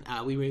episode when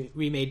we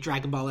remade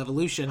Dragon Ball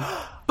Evolution.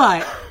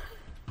 But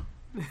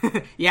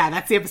yeah,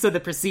 that's the episode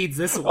that precedes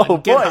this one. Oh,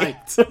 Get boy.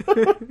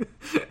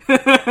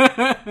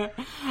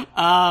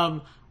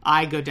 hyped.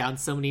 I go down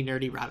so many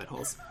nerdy rabbit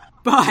holes.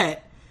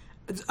 But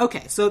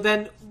okay, so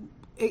then.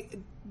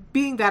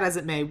 Being that as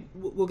it may,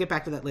 we'll get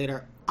back to that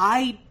later.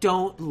 I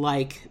don't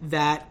like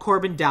that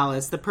Corbin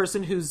Dallas, the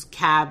person whose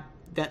cab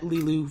that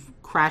Leeloo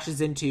crashes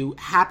into,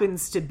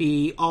 happens to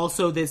be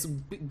also this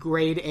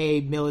grade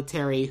A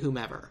military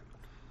whomever.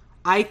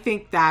 I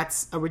think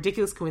that's a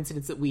ridiculous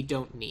coincidence that we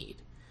don't need.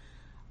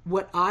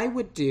 What I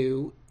would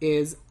do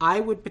is I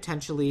would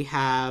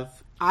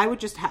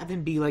just have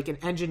him be like an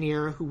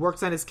engineer who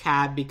works on his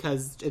cab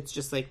because it's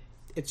just the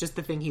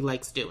thing he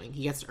likes doing.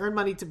 He gets to earn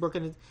money to work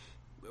in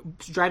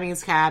driving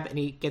his cab, and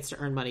he gets to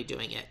earn money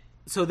doing it.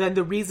 So then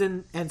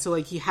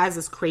he has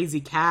this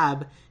crazy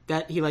cab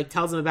that he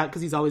tells him about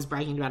because he's always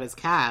bragging about his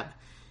cab.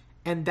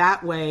 And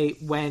that way,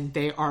 when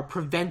they are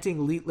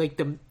preventing,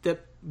 the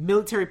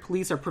military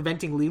police are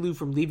preventing Leeloo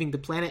from leaving the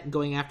planet and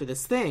going after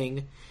this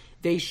thing,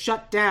 they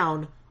shut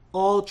down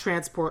all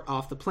transport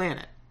off the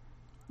planet.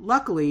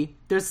 Luckily,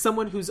 there's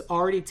someone who's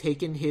already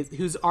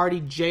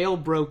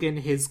jailbroken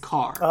his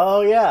car.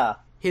 Oh, yeah.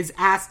 His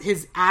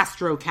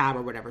Astro cab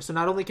or whatever. So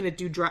not only can it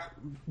do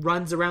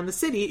runs around the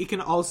city, it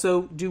can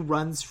also do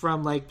runs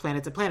from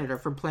planet to planet or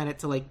from planet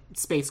to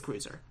space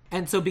cruiser.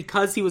 And so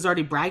because he was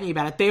already bragging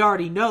about it, they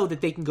already know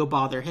that they can go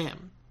bother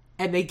him.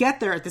 And they get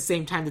there at the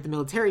same time that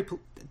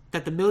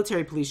the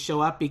military police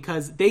show up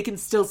because they can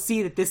still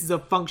see that this is a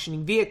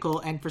functioning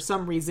vehicle, and for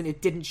some reason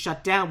it didn't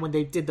shut down when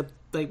they did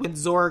when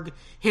Zorg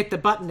hit the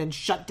button and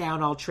shut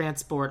down all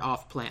transport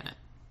off planet.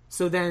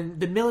 So then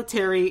the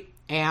military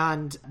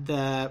and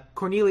the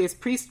Cornelius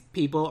Priest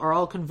people are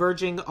all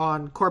converging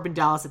on Corbin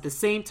Dallas at the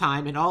same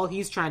time, and all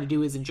he's trying to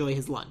do is enjoy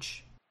his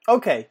lunch.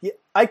 Okay, yeah,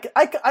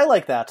 I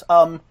like that.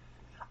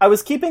 I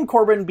was keeping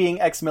Corbin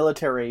being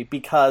ex-military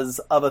because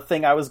of a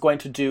thing I was going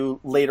to do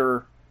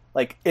later,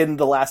 in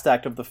the last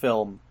act of the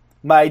film.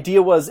 My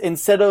idea was,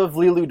 instead of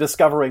Leeloo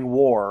discovering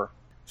war,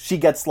 she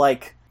gets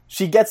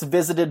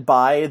visited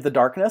by the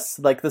darkness,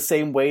 the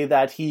same way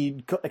that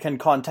he can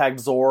contact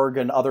Zorg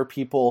and other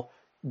people.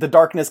 The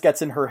darkness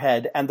gets in her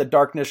head, and the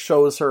darkness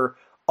shows her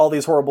all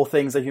these horrible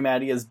things that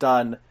humanity has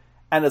done.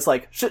 And it's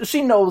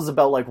she knows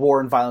about war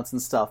and violence and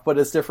stuff, but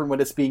it's different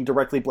when it's being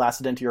directly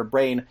blasted into your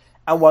brain.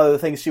 And one of the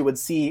things she would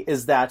see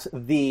is that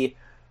the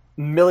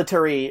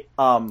military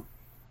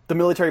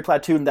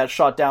platoon that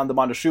shot down the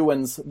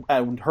Mondoshuans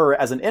and her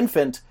as an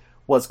infant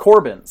was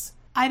Corbin's.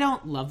 I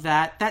don't love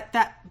that.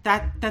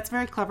 That's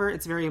very clever.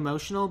 It's very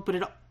emotional,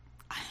 but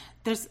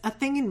there's a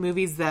thing in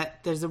movies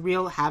that there's a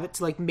real habit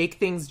to make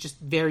things just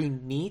very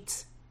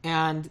neat,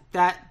 and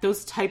that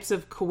those types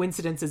of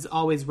coincidences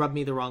always rub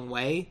me the wrong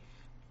way.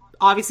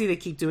 Obviously they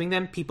keep doing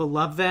them, people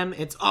love them,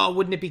 it's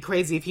wouldn't it be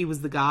crazy if he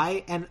was the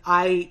guy, and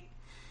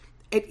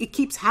it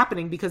keeps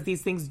happening because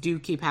these things do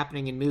keep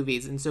happening in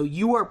movies, and so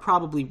you are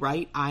probably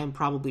right, I am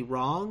probably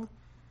wrong,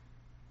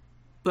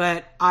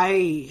 but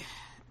then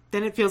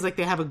it feels like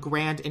they have a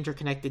grand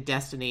interconnected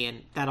destiny,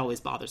 and that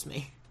always bothers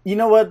me. You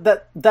know what,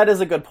 that is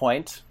a good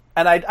point.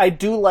 And I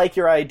do like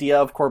your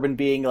idea of Corbin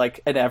being an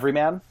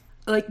everyman.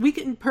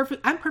 I'm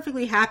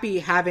perfectly happy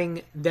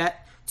having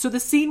that. So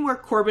the scene where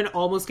Corbin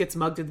almost gets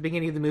mugged at the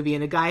beginning of the movie,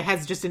 and a guy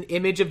has just an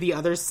image of the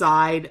other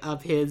side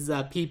of his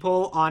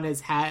peephole on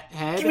his head.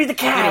 Give me the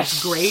cash. And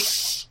it's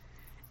great.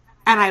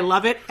 And I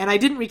love it. And I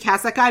didn't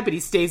recast that guy, but he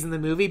stays in the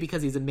movie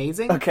because he's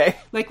amazing. Okay.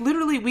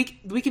 Literally,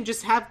 we can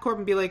just have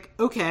Corbin be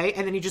okay,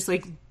 and then he just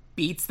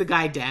beats the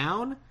guy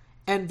down,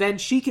 and then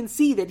she can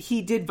see that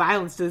he did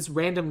violence to this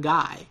random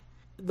guy.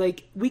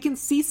 We can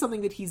see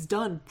something that he's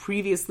done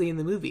previously in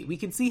the movie. We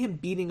can see him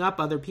beating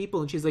up other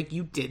people, and she's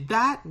you did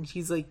that? And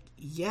she's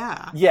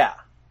yeah. Yeah.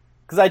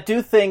 Because I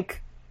do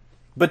think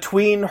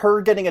between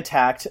her getting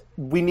attacked,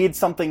 we need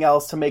something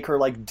else to make her,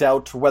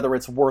 doubt whether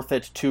it's worth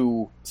it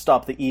to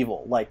stop the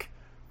evil.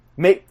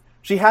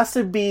 She has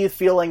to be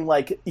feeling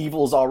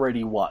evil's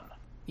already won.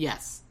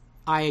 Yes,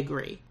 I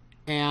agree.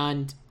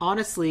 And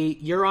honestly,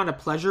 you're on a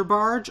pleasure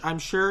barge. I'm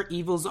sure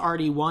evil's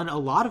already won a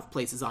lot of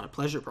places on a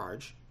pleasure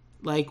barge.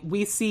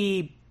 We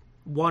see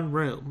one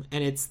room,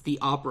 and it's the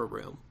opera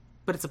room.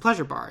 But it's a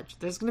pleasure barge.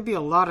 There's going to be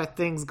a lot of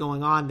things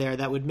going on there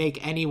that would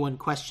make anyone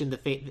question their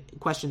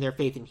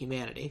faith in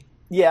humanity.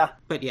 Yeah.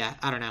 But yeah,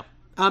 I don't know.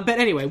 But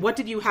anyway, what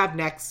did you have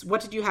next?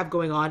 What did you have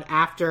going on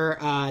after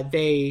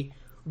they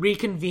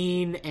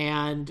reconvene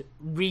and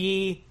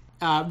redraft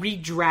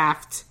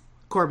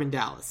Corbin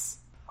Dallas?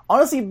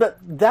 Honestly, but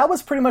that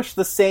was pretty much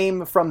the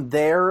same from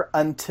there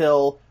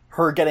until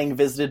her getting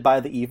visited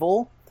by the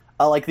evil.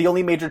 Like, the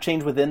only major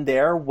change within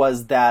there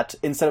was that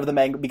instead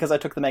of because I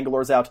took the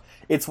Mangalores out,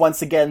 it's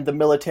once again the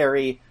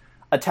military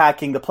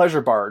attacking the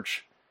pleasure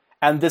barge.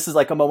 And this is,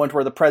 like, a moment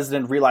where the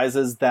president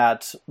realizes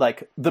that,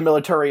 like, the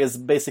military has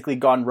basically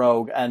gone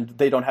rogue and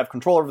they don't have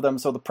control over them,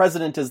 so the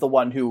president is the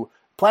one who,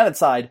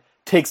 planetside,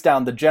 takes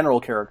down the general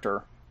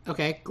character.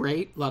 Okay,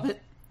 great. Love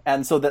it.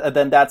 And so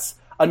then that's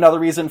another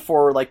reason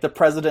for, like, the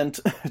president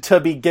to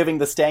be giving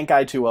the stank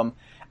eye to him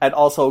and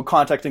also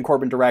contacting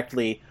Corbin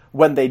directly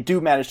when they do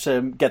manage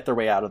to get their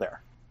way out of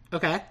there.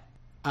 Okay.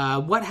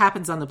 What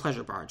happens on the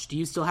pleasure barge? Do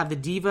you still have the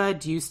diva?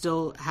 Do you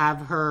still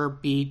have her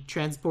be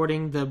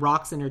transporting the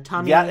rocks in her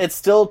tummy? Yeah, it's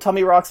still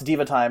tummy rocks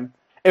diva time.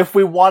 If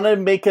we want to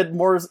make it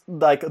more,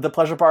 like, the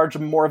pleasure barge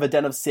more of a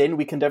den of sin,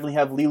 we can definitely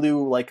have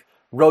Lilu, like,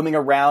 roaming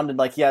around and,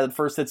 like, yeah, at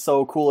first it's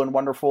so cool and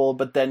wonderful,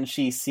 but then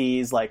she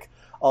sees, like,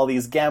 all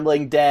these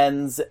gambling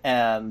dens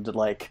and,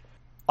 like,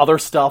 other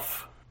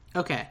stuff.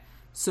 Okay.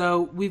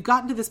 So we've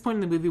gotten to this point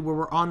in the movie where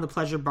we're on the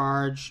pleasure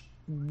barge.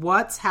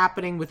 What's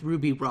happening with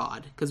Ruby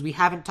Rhod? Because we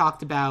haven't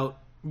talked about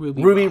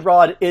Ruby Rhod. Ruby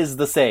Rhod is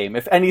the same.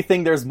 If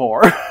anything, there's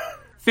more.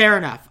 Fair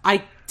enough.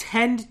 I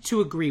tend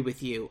to agree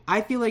with you.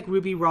 I feel like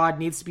Ruby Rhod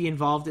needs to be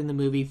involved in the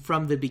movie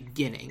from the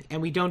beginning,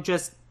 and we don't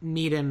just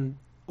meet him,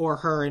 or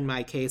her in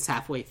my case,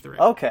 halfway through.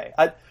 Okay.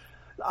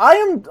 I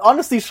am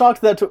honestly shocked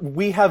that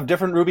we have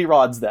different Ruby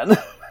Rhods then.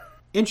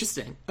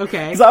 Interesting.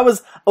 Okay.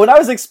 Because when I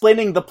was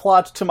explaining the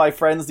plot to my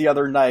friends the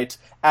other night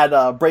at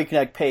a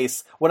breakneck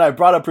pace, when I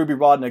brought up Ruby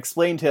Rhod and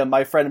explained to him,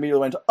 my friend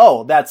immediately went,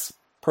 "Oh, that's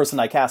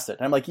person I casted."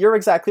 And I'm like, "You're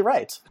exactly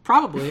right."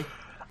 Probably.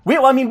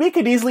 We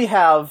could easily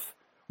have...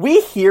 We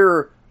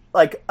hear,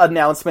 like,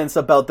 announcements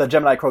about the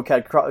Gemini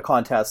Croquette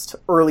contest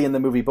early in the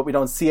movie, but we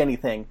don't see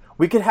anything.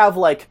 We could have,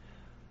 like...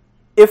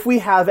 If we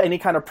have any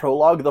kind of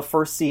prologue, the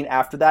first scene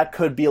after that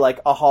could be, like,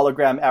 a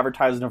hologram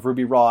advertisement of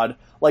Ruby Rhod.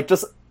 Like,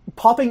 just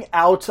popping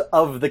out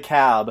of the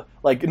cab.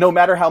 Like, no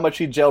matter how much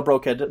he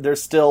jailbroke it,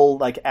 there's still,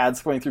 like,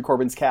 ads going through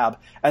Corbin's cab.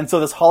 And so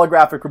this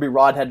holographic Ruby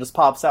Rhod head just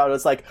pops out, and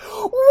it's like,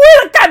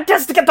 we're got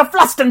just to get the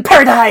Fluston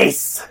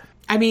Paradise!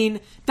 I mean,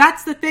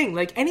 that's the thing.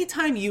 Like,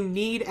 anytime you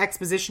need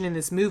exposition in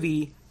this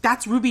movie,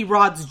 that's Ruby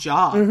Rhod's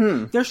job.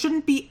 Mm-hmm. There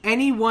shouldn't be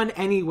anyone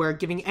anywhere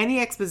giving any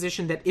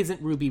exposition that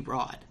isn't Ruby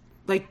Rhod.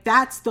 Like,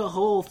 that's the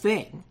whole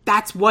thing.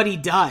 That's what he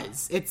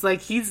does. It's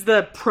like he's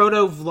the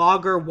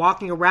proto-vlogger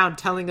walking around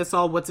telling us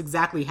all what's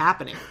exactly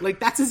happening. Like,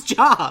 that's his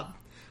job.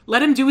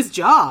 Let him do his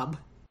job.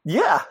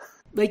 Yeah.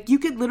 Like, you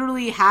could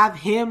literally have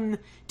him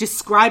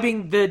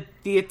describing the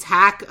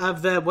attack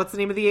of the... What's the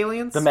name of the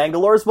aliens? The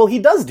Mangalores? Well, he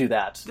does do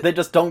that. They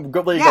just don't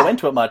really go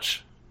into it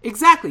much.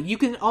 Exactly. You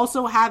can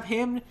also have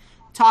him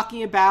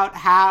talking about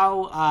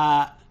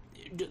how...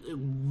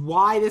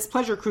 why this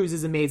pleasure cruise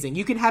is amazing.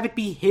 You can have it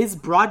be his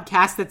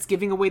broadcast that's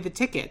giving away the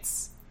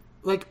tickets.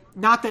 Like,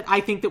 not that I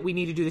think that we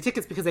need to do the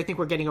tickets, because I think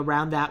we're getting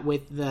around that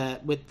with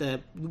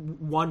the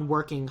one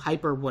working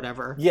hyper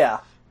whatever. Yeah.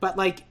 But,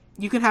 like,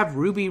 you can have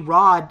Ruby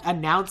Rhod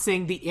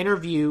announcing the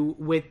interview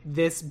with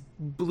this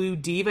blue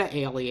diva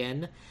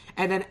alien,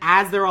 and then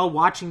as they're all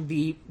watching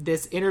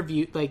this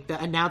interview, like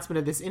the announcement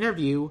of this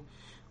interview,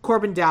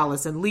 Corbin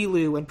Dallas and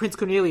Lilu and Prince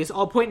Cornelius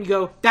all point and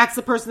go, "That's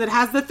the person that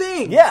has the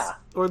thing." Yeah.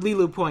 Or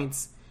Lilu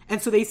points.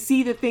 And so they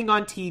see the thing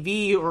on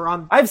TV or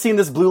on... I've seen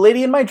this blue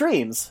lady in my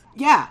dreams.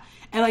 Yeah.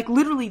 And, like,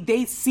 literally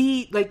they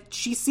see, like,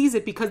 she sees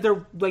it because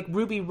they're, like,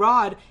 Ruby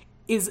Rhod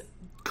is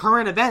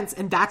current events,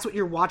 and that's what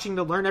you're watching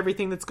to learn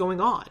everything that's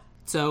going on.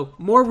 So,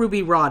 more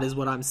Ruby Rhod is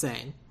what I'm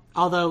saying.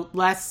 Although,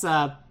 less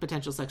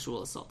potential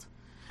sexual assault.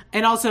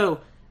 And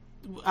also...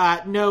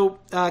 no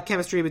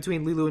chemistry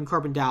between Lilu and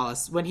Corbin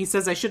Dallas. When he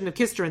says I shouldn't have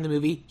kissed her in the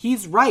movie,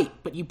 he's right,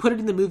 but you put it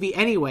in the movie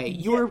anyway.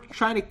 You're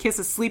trying to kiss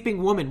a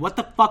sleeping woman. What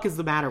the fuck is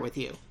the matter with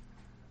you?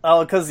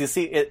 Oh, because you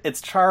see,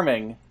 it's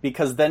charming,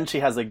 because then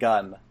she has a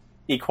gun.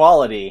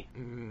 Equality.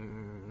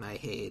 I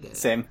hate it.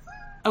 Same.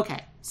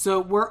 Okay, so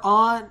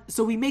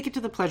we make it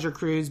to the pleasure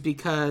cruise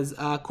because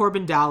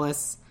Corbin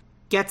Dallas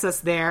gets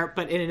us there,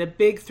 but in a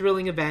big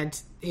thrilling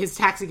event, his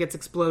taxi gets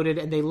exploded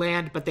and they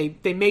land, but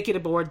they make it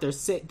aboard.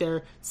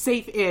 They're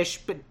safe-ish,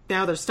 but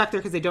now they're stuck there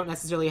because they don't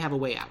necessarily have a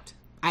way out.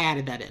 I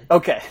added that in.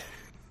 Okay.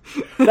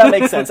 That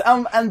makes sense.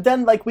 And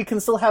then, like, we can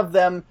still have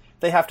them,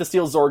 they have to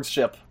steal Zorg's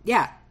ship.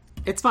 Yeah.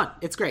 It's fun.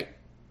 It's great.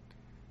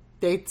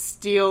 They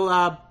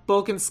steal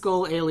Bulk and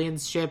Skull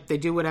alien's ship. They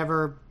do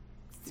whatever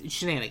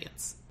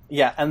shenanigans.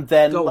 Yeah, and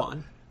then... Go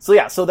on.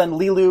 So then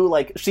Lilu,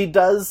 like, she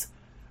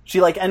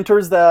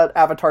enters the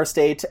Avatar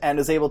state and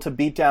is able to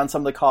beat down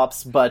some of the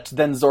cops, but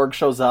then Zorg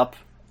shows up,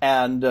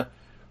 and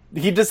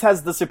he just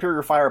has the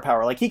superior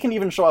firepower. Like, he can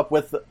even show up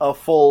with a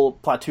full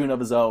platoon of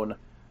his own.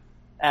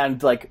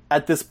 And, like,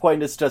 at this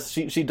point, it's just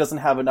she doesn't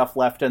have enough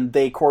left, and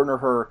they corner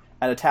her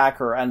and attack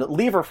her and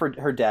leave her for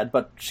her dead,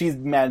 but she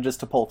manages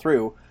to pull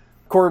through.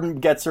 Corbin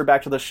gets her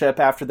back to the ship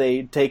after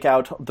they take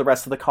out the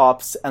rest of the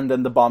cops, and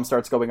then the bomb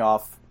starts going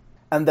off.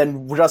 And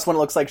then just when it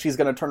looks like she's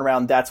going to turn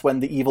around, that's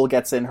when the evil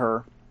gets in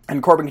her.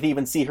 And Corbin can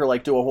even see her,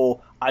 like, do a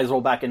whole eyes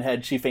roll back in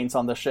head. She faints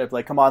on the ship,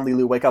 like, come on,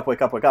 Leeloo, wake up,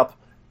 wake up, wake up.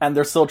 And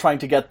they're still trying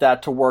to get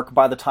that to work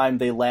by the time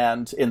they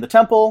land in the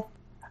temple.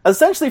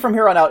 Essentially, from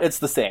here on out, it's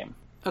the same.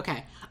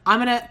 Okay.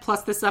 I'm going to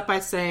plus this up by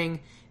saying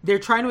they're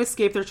trying to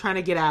escape, they're trying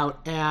to get out,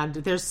 and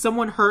there's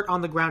someone hurt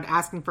on the ground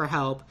asking for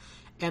help.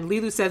 And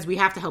Leeloo says, we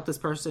have to help this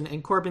person.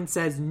 And Corbin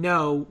says,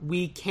 no,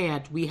 we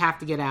can't. We have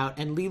to get out.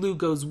 And Leeloo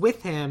goes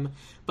with him.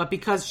 But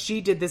because she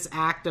did this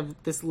act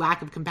of this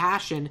lack of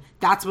compassion,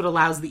 that's what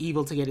allows the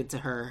evil to get into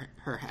her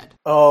head.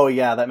 Oh,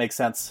 yeah, that makes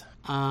sense.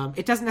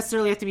 It doesn't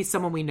necessarily have to be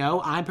someone we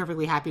know. I'm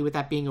perfectly happy with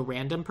that being a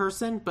random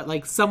person. But,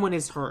 like, someone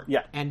is hurt.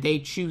 Yeah. And they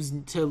choose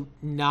to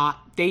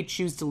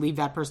leave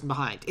that person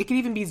behind. It could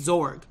even be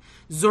Zorg.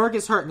 Zorg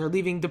is hurt, and they're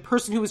leaving the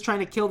person who was trying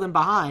to kill them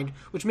behind,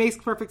 which makes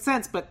perfect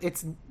sense, but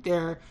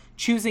they're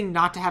choosing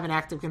not to have an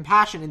act of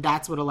compassion, and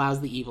that's what allows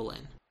the evil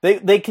in.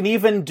 They can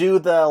even do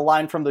the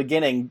line from the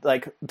beginning,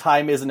 like,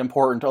 time isn't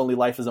important, only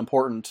life is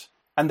important.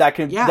 And that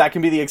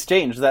can be the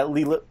exchange.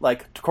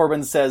 That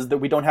Corbin says that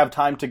we don't have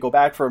time to go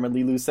back for him, and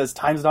Leeloo says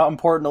time's not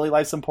important, only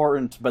life's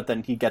important, but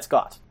then he gets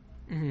got.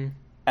 Mm-hmm.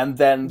 And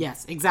then...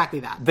 Yes, exactly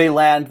that. They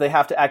land, they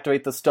have to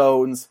activate the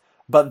stones,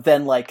 but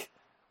then, like,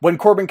 when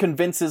Corbin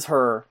convinces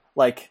her,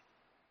 like,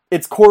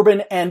 it's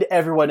Corbin and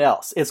everyone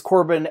else. It's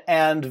Corbin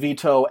and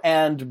Vito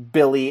and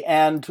Billy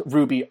and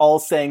Ruby all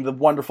saying the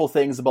wonderful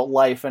things about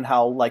life and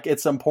how, like,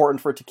 it's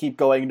important for it to keep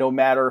going no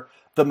matter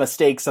the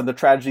mistakes and the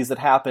tragedies that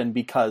happen,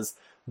 because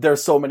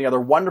there's so many other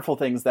wonderful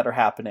things that are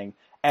happening.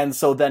 And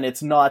so then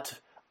it's not,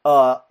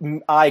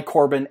 I,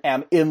 Corbin,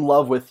 am in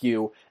love with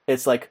you.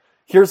 It's like,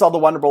 here's all the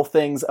wonderful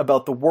things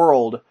about the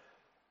world,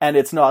 and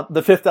it's not,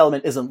 the fifth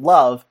element isn't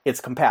love,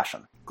 it's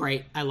compassion.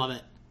 Great, I love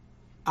it.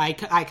 I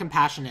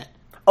compassionate.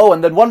 Oh,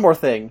 and then one more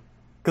thing,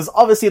 because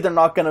obviously they're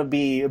not going to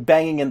be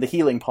banging in the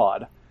healing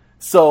pod.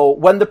 So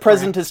when the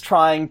president is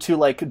trying to,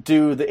 like,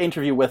 do the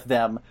interview with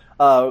them,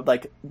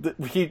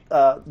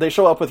 they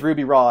show up with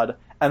Ruby Rod,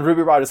 and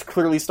Ruby Rod is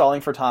clearly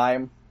stalling for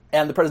time,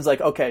 and the president's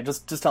like, okay,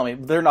 just tell me,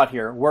 they're not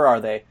here, where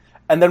are they?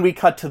 And then we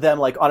cut to them,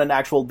 like, on an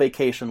actual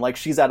vacation, like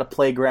she's at a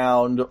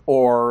playground,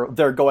 or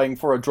they're going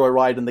for a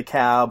joyride in the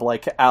cab,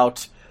 like,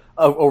 out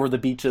over the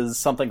beaches,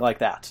 something like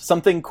that.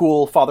 Something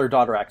cool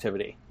father-daughter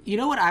activity. You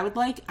know what I would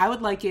like? I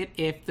would like it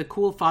if the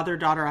cool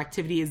father-daughter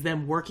activity is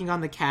them working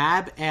on the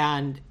cab,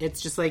 and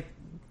it's just, like,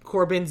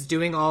 Corbin's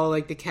doing all,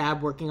 like, the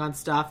cab working on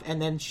stuff,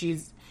 and then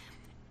she's...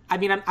 I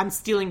mean, I'm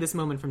stealing this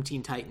moment from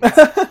Teen Titans.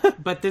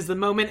 But there's the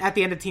moment at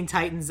the end of Teen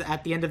Titans,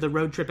 at the end of the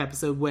road trip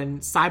episode, when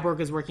Cyborg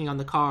is working on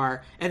the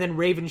car, and then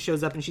Raven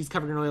shows up and she's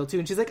covered in oil too,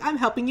 and she's like, I'm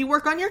helping you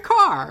work on your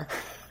car!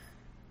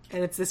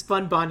 And it's this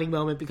fun bonding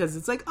moment, because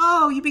it's like,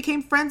 oh, you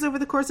became friends over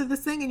the course of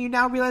this thing, and you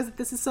now realize that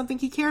this is something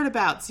he cared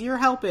about, so you're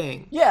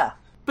helping. Yeah.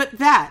 But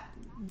that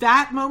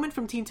moment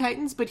from Teen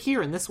Titans, but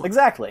here in this one.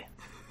 Exactly.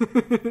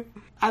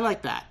 I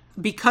like that.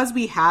 Because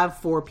we have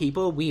 4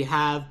 people, we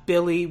have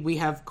Billy, we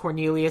have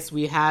Cornelius,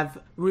 we have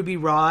Ruby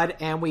Rod,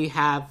 and we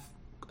have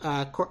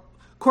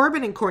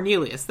Corbin and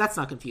Cornelius. That's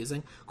not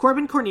confusing.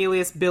 Corbin,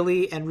 Cornelius,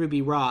 Billy, and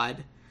Ruby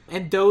Rod.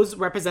 And those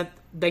represent,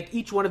 like,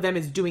 each one of them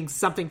is doing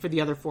something for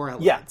the other 4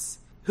 elements.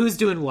 Yeah. Who's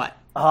doing what?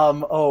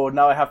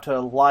 Now I have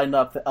to line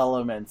up the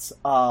elements.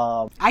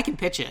 I can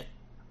pitch it.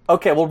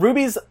 Okay, well,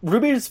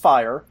 Ruby's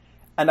fire,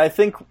 and I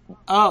think...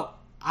 Oh,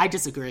 I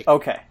disagree.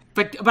 Okay.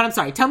 But I'm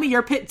sorry. Tell me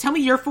your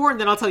 4, and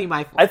then I'll tell you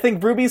my 4. I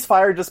think Ruby's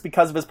fire just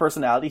because of his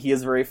personality. He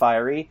is very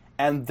fiery.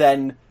 And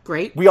then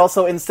great. We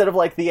also, instead of,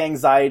 like, the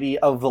anxiety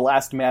of the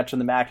last match in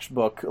the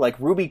matchbook, like,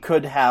 Ruby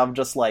could have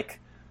just, like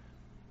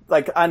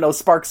I don't know,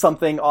 spark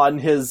something on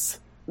his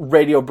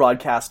radio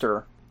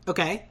broadcaster.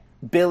 Okay.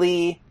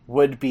 Billy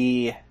would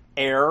be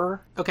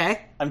air.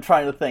 Okay. I'm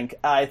trying to think.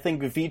 I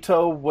think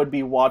Vito would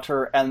be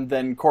water, and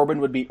then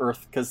Corbin would be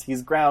earth because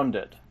he's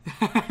grounded.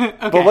 Okay.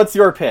 But what's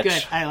your pitch?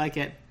 Good. I like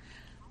it.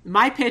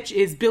 My pitch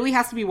is Billy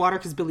has to be water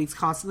because Billy's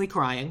constantly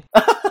crying.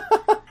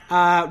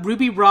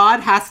 Ruby Rod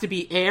has to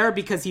be air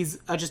because he's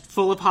just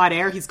full of hot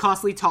air. He's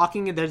constantly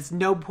talking, and there's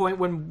no point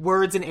when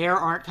words and air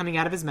aren't coming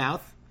out of his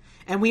mouth.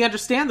 And we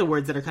understand the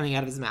words that are coming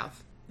out of his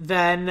mouth.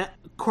 Then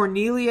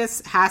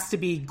Cornelius has to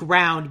be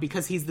ground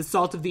because he's the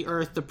salt of the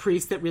earth, the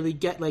priest that really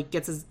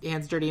gets his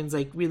hands dirty and is,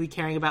 like, really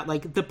caring about,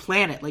 like, the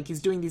planet. Like,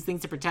 he's doing these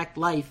things to protect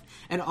life,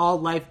 and all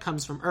life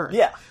comes from earth.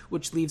 Yeah.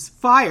 Which leaves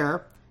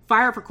fire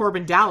for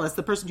Corbin Dallas,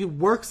 the person who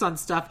works on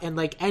stuff and,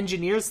 like,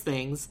 engineers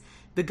things,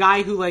 the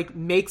guy who, like,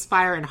 makes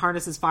fire and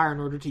harnesses fire in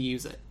order to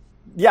use it.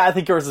 Yeah, I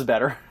think yours is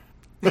better.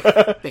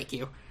 Thank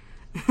you.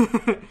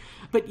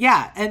 But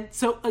yeah, and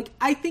so, like,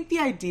 I think the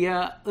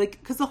idea, like,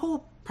 because the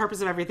whole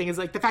purpose of everything is,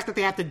 like, the fact that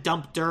they have to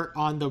dump dirt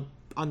on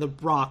the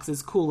rocks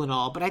is cool and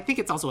all, but I think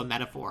it's also a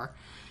metaphor.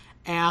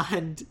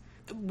 And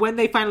when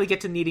they finally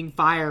get to needing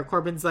fire,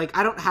 Corbin's like,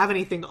 I don't have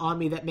anything on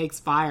me that makes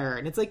fire.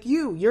 And it's like,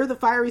 you're the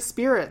fiery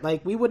spirit.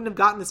 Like, we wouldn't have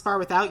gotten this far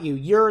without you.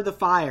 You're the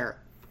fire.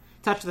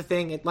 Touch the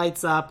thing, it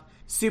lights up.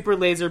 Super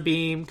laser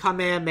beam,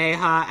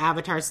 Kamehameha,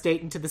 Avatar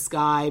state into the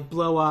sky,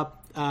 blow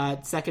up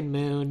second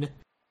moon.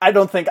 I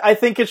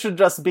think it should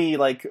just be,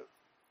 like,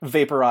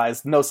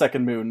 vaporized, no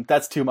second moon.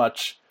 That's too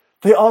much.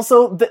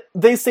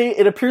 They say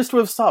it appears to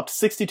have stopped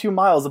 62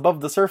 miles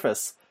above the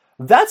surface.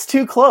 That's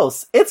too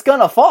close. It's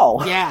gonna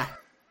fall. Yeah.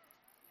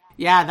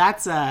 Yeah,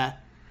 that's, I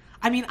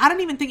mean, I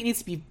don't even think it needs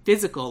to be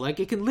physical. Like,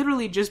 it can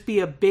literally just be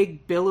a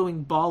big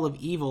billowing ball of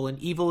evil, and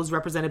evil is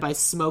represented by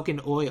smoke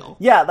and oil.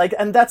 Yeah, like,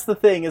 and that's the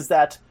thing, is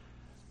that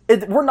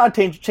we're not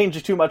changing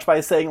too much by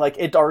saying, like,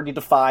 it already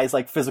defies,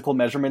 like, physical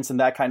measurements and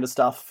that kind of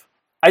stuff.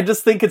 I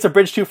just think it's a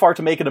bridge too far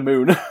to make it a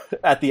moon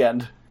at the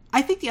end.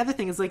 I think the other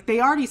thing is, like,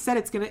 they already said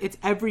it's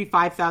every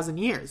 5,000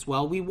 years.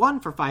 Well, we won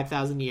for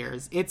 5,000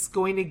 years. It's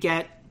going to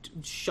get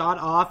shot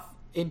off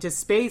into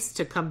space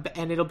to come,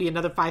 and it'll be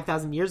another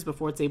 5,000 years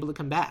before it's able to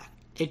come back.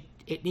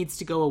 It needs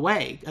to go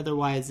away.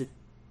 Otherwise,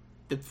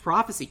 the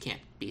prophecy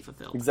can't be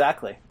fulfilled.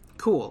 Exactly.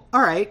 Cool.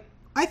 All right.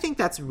 I think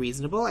that's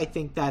reasonable. I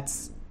think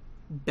that's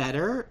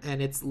better,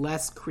 and it's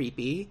less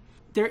creepy.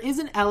 There is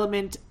an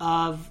element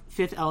of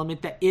Fifth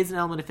Element that is an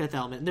element of Fifth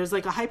Element. There's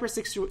like a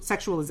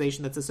hypersexualization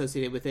that's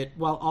associated with it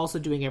while also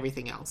doing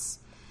everything else.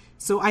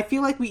 So I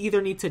feel like we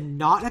either need to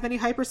not have any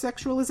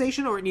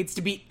hypersexualization or it needs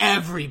to be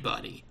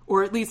everybody.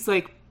 Or at least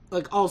like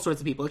all sorts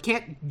of people. It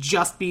can't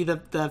just be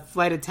the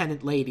flight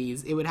attendant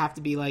ladies. It would have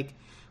to be like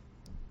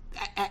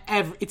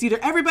it's either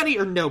everybody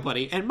or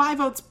nobody. And my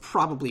vote's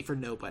probably for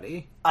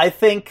nobody. I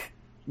think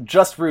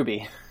just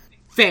Ruby.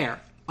 Fair.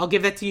 I'll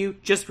give that to you,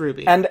 just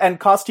Ruby. And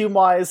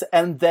costume-wise,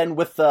 and then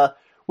with the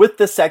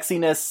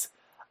sexiness,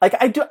 like,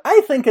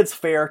 I think it's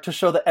fair to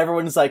show that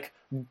everyone's, like,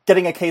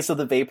 getting a case of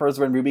the vapors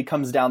when Ruby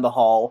comes down the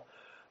hall,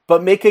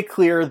 but make it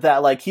clear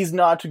that, like, he's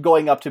not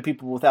going up to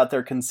people without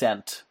their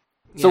consent.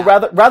 So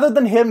rather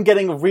than him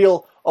getting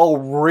real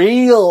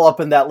up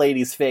in that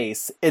lady's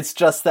face, it's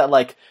just that,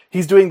 like,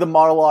 he's doing the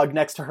monologue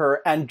next to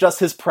her, and just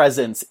his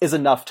presence is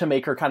enough to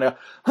make her kind of,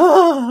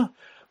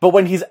 but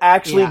when he's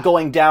actually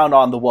going down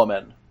on the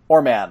woman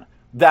or man,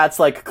 that's,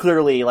 like,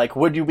 clearly, like,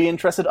 would you be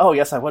interested? Oh,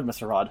 yes, I would,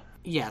 Mr. Rod.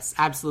 Yes,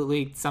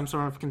 absolutely. Some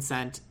sort of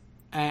consent.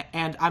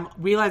 And I'm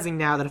realizing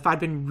now that if I'd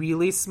been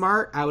really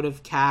smart, I would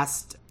have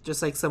cast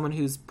just, like, someone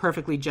who's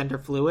perfectly gender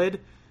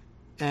fluid.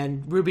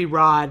 And Ruby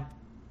Rod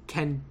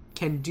can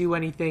do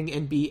anything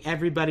and be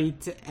everybody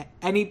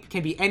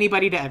can be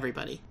anybody to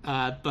everybody.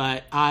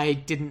 But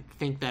I didn't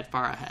think that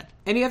far ahead.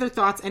 Any other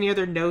thoughts, any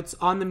other notes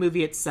on the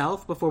movie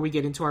itself before we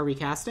get into our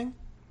recasting?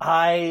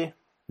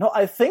 No,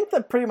 I think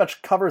that pretty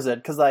much covers it,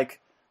 because,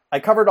 like,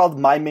 I covered all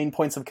my main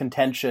points of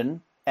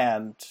contention,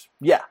 and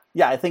yeah,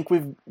 I think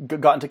we've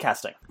gotten to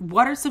casting.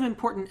 What are some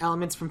important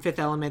elements from Fifth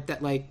Element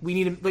that, like, we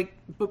need to, like,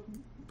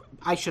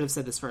 I should have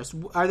said this first.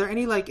 Are there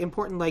any, like,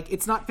 important, like,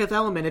 it's not Fifth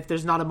Element if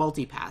there's not a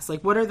multipass?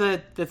 Like, what are the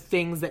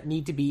things that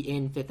need to be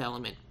in Fifth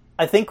Element?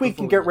 I think we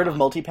can get rid of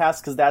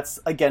multipass, because that's,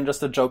 again,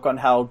 just a joke on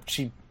how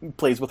she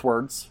plays with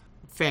words.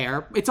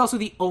 Fair. It's also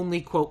the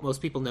only quote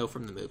most people know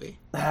from the movie.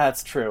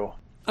 That's true.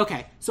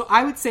 Okay, so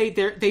I would say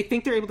they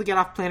think they're able to get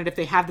off planet if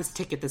they have this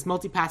ticket, this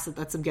multipass that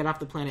lets them get off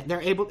the planet. They're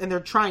able, and they're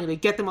trying, they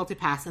get the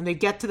multipass, and they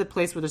get to the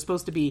place where they're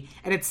supposed to be,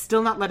 and it's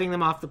still not letting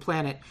them off the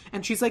planet.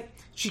 And she's like,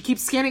 she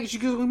keeps scanning, she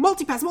goes,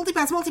 multipass,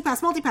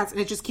 and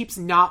it just keeps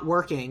not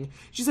working.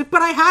 She's like,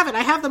 but I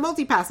have the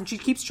multipass, and she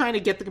keeps trying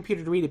to get the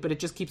computer to read it, but it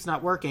just keeps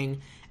not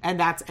working. And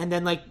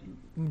then, like,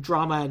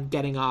 drama and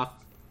getting off.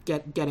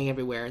 Getting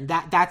everywhere, and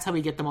that's how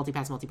we get the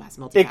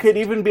multipass. It could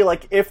even be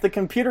like, if the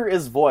computer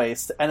is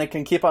voiced, and it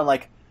can keep on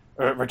like,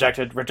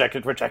 rejected, but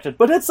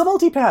it's a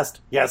multipass.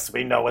 Yes,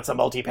 we know it's a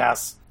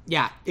multipass.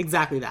 Yeah,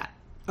 exactly that.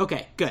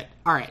 Okay, good.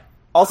 All right.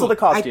 Also, cool. The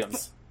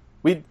costumes.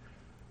 We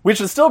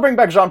should still bring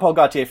back Jean-Paul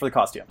Gaultier for the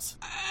costumes.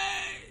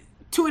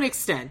 To an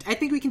extent. I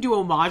think we can do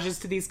homages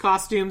to these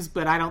costumes,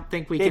 but I don't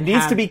think we can. It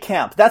needs to be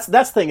camp. That's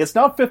the thing. It's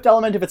not Fifth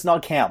Element if it's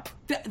not camp.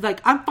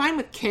 Like, I'm fine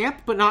with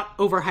camp, but not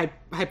over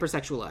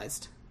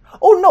hypersexualized.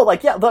 Oh, no,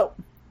 like, yeah,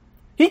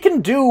 he can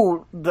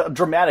do the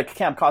dramatic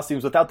camp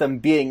costumes without them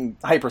being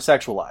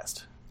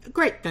hypersexualized.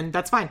 Great, then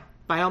that's fine.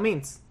 By all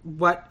means.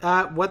 What's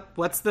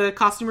the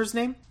costumer's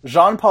name?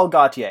 Jean-Paul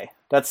Gaultier.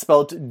 That's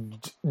spelled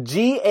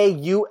Gaultier.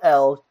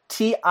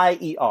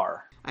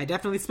 I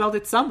definitely spelled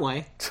it some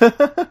way.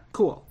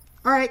 Cool.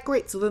 All right,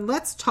 great. So then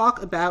let's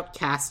talk about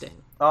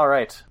casting. All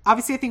right.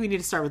 Obviously, I think we need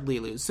to start with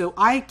Leeloo. So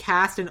I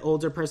cast an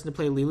older person to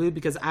play Leeloo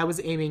because I was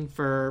aiming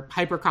for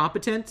hyper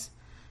competent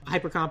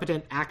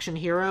action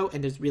hero,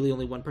 and there's really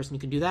only one person who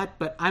can do that,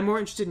 but I'm more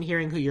interested in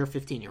hearing who your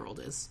 15-year-old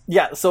is.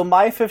 Yeah, so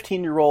my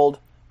 15-year-old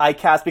I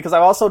cast because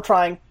I'm also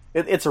trying,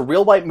 it's a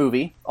real white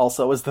movie,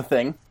 also, is the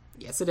thing.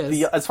 Yes, it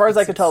is. As far as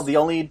I could tell, the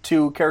only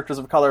two characters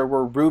of color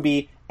were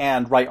Ruby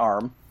and Right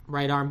Arm.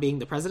 Right Arm being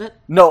the president?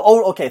 No,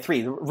 okay,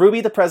 three.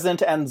 Ruby the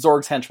president and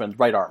Zorg's henchman,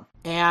 Right Arm.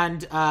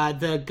 And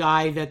the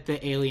guy that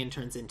the alien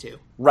turns into.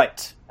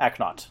 Right,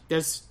 Aknot.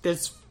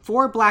 There's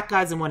 4 black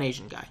guys and 1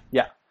 Asian guy.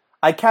 Yeah.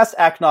 I cast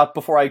Aknot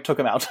before I took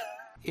him out.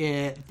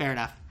 Yeah, fair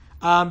enough.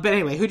 But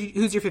anyway,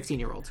 who's your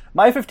 15-year-old?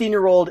 My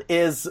 15-year-old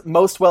is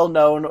most well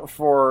known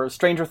for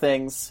Stranger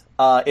Things.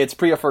 It's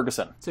Priya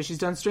Ferguson. So she's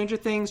done Stranger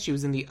Things, she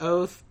was in The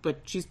Oath,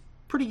 but she's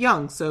pretty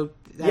young, so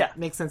that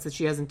makes sense that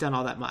she hasn't done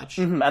all that much.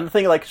 Mm-hmm. And the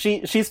thing, like,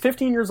 she's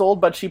 15 years old,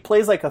 but she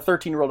plays like a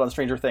 13-year-old on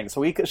Stranger Things,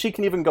 so she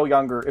can even go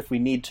younger if we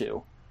need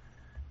to.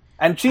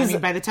 And she's... I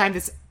mean, by the time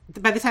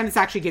this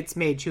actually gets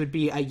made, she would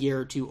be a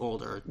year or two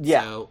older.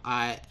 Yeah. So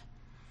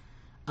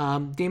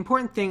the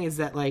important thing is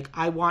that, like,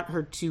 I want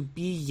her to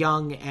be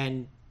young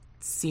and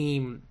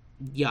seem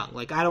young.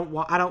 Like, I don't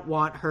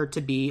want her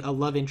to be a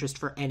love interest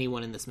for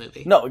anyone in this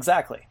movie. No,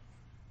 exactly.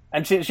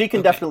 And she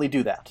can definitely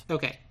do that.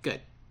 Okay,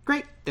 good.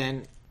 Great.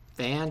 Then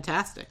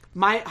fantastic.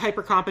 My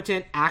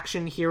hyper-competent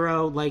action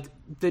hero, like,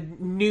 the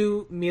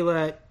new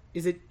Mila...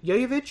 Is it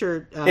Jovovich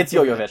or... It's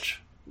Jovovich.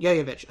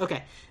 Jovovich.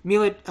 Okay.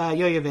 Mila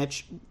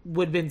Jovovich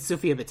would have been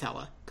Sofia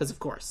Boutella, because of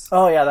course.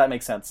 Oh, yeah, that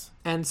makes sense.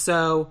 And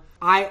so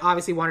I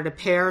obviously wanted to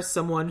pair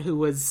someone who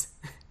was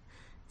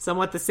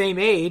somewhat the same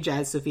age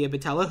as Sofia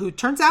Boutella, who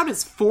turns out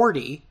is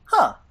 40.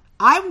 Huh.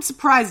 I'm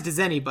surprised as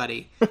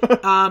anybody.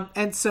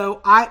 And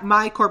so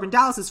my Corbin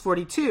Dallas is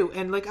 42,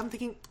 and, like, I'm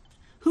thinking,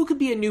 who could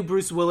be a new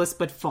Bruce Willis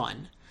but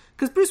fun?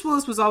 Because Bruce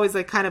Willis was always,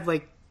 like, kind of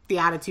like the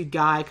attitude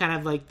guy, kind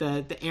of like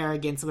the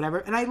arrogance or whatever,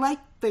 and I like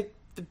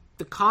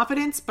the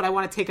confidence, but I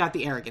want to take out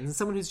the arrogance, and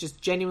someone who's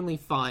just genuinely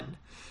fun.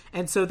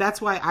 And so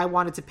that's why I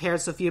wanted to pair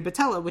Sofia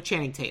Boutella with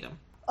Channing Tatum.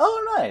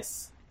 Oh,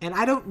 nice. And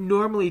I don't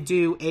normally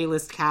do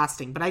A-list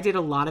casting, but I did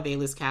a lot of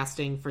A-list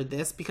casting for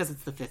this because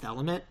it's The Fifth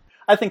Element.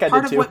 I think I did too.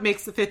 Part of what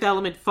makes The Fifth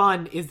Element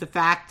fun is the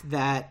fact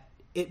that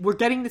we're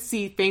getting to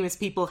see famous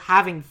people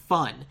having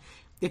fun.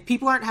 If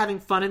people aren't having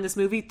fun in this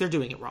movie, they're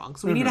doing it wrong.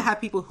 So we need to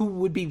have people who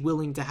would be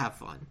willing to have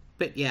fun.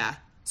 But yeah.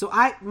 So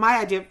my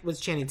idea was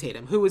Channing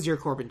Tatum. Who was your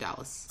Corbin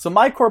Dallas? So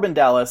my Corbin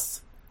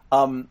Dallas,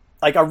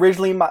 like,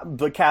 originally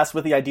the cast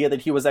with the idea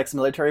that he was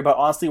ex-military, but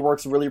honestly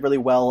works really, really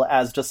well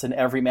as just an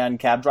everyman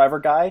cab driver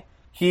guy.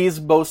 He's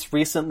most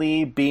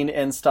recently been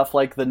in stuff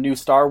like the new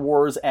Star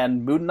Wars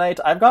and Moon Knight.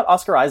 I've got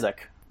Oscar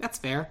Isaac. That's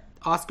fair.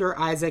 Oscar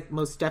Isaac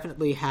most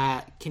definitely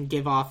can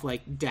give off,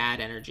 like, dad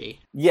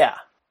energy. Yeah.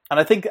 And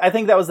I think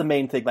that was the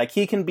main thing. Like,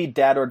 he can be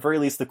dad, or at very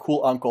least the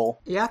cool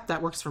uncle. Yeah,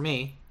 that works for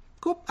me.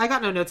 Cool. I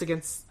got no notes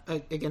against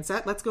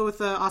that. Let's go with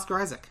Oscar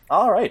Isaac.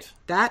 All right.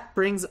 That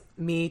brings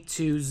me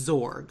to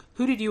Zorg.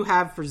 Who did you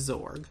have for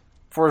Zorg?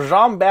 For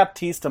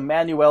Jean-Baptiste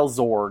Emmanuel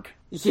Zorg.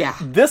 Yeah.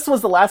 This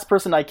was the last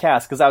person I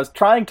cast, because I was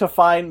trying to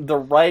find the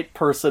right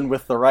person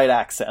with the right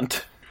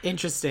accent.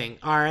 Interesting.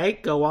 All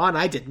right, go on.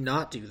 I did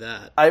not do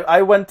that.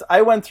 I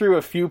went through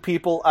a few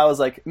people. I was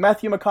like,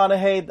 Matthew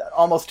McConaughey,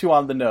 almost too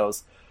on the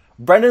nose.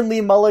 Brendan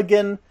Lee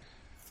Mulligan,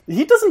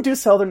 he doesn't do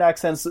Southern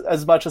accents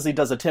as much as he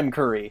does a Tim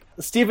Curry.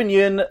 Stephen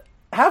Yeun,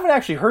 haven't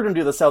actually heard him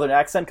do the Southern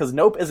accent because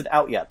Nope isn't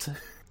out yet.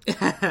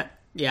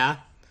 Yeah.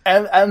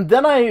 And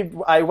then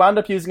I wound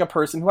up using a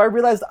person who I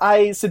realized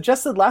I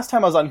suggested last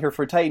time I was on here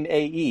for Titan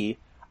AE.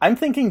 I'm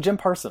thinking Jim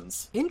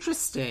Parsons.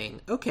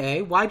 Interesting.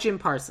 Okay, why Jim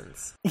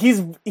Parsons?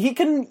 He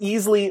can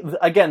easily,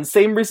 again,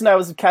 same reason I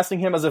was casting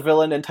him as a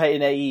villain in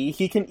Titan AE,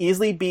 he can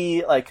easily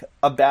be, like,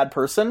 a bad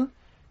person.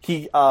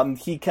 He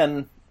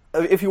can,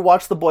 if you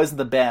watch The Boys in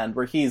the Band,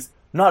 where he's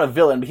not a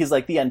villain, but he's,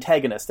 like, the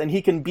antagonist, and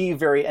he can be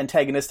very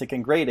antagonistic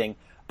and grating,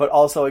 but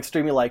also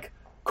extremely, like,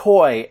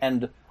 coy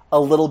and a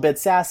little bit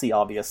sassy,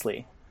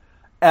 obviously.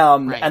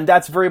 Right. And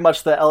that's very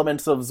much the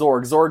elements of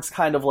Zorg. Zorg's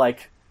kind of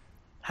like,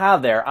 hi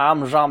there,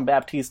 I'm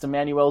Jean-Baptiste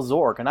Emmanuel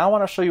Zorg, and I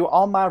want to show you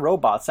all my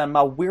robots and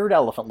my weird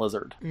elephant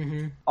lizard.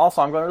 Mm-hmm.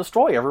 Also, I'm going to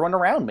destroy everyone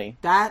around me.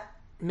 That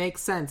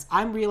makes sense.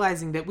 I'm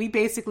realizing that we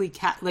basically,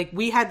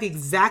 we had the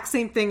exact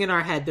same thing in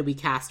our head that we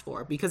cast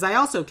for, because I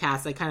also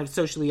cast, like, kind of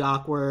socially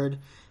awkward,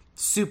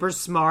 super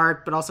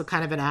smart, but also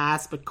kind of an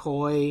ass, but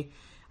coy.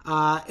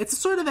 It's a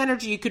sort of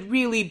energy you could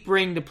really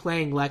bring to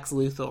playing Lex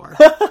Luthor.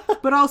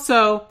 But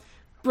also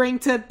bring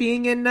to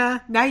being in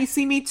Now You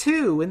See Me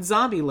 2 in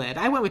Zombieland.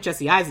 I went with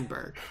Jesse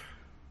Eisenberg.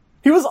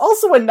 He was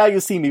also in Now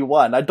You See Me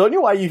 1. I don't know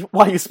why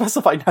you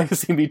specify Now You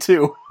See Me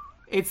 2.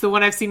 It's the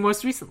one I've seen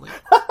most recently.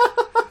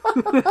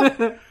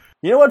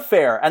 You know what?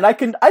 Fair. And I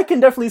can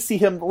definitely see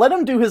him. Let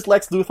him do his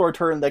Lex Luthor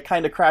turn that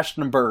kind of crashed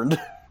and burned.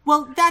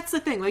 Well, that's the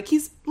thing. Like,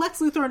 he's Lex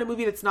Luthor in a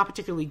movie that's not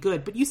particularly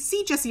good, but you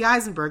see Jesse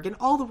Eisenberg in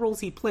all the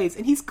roles he plays,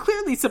 and he's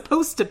clearly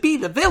supposed to be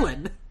the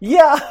villain.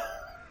 Yeah.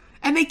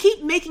 And they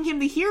keep making him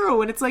the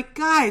hero, and it's like,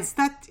 guys,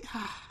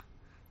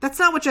 that's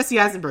not what Jesse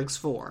Eisenberg's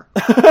for.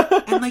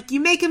 And, like, you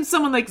make him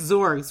someone like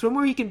Zorg,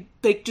 somewhere he can,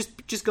 like,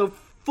 just go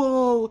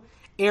full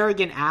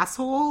arrogant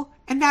asshole,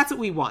 and that's what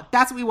we want.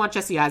 That's what we want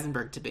Jesse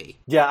Eisenberg to be.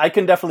 Yeah, I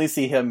can definitely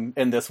see him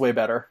in this way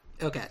better.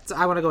 Okay, so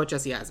I want to go with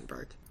Jesse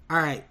Eisenberg. All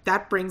right,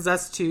 that brings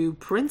us to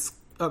Priest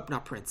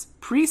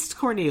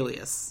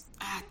Cornelius.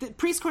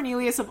 Priest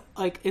Cornelius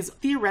is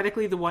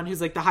theoretically the one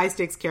who's, like, the high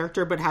stakes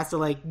character, but has to,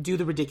 like, do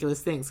the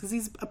ridiculous things because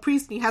he's a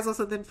priest and he has lots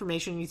of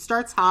information. He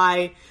starts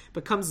high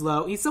but comes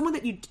low. He's someone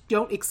that you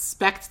don't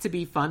expect to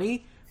be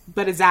funny,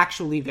 but is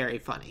actually very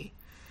funny.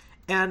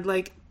 And,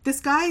 like, this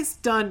guy's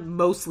done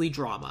mostly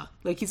drama.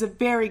 Like, he's a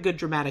very good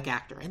dramatic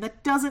actor, and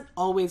that doesn't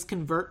always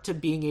convert to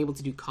being able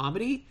to do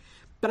comedy.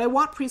 But I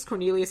want Priest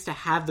Cornelius to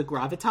have the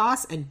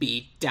gravitas and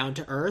be down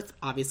to earth,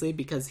 obviously,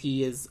 because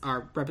he is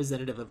our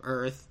representative of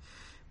Earth.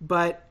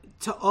 But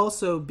to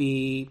also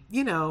be,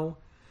 you know,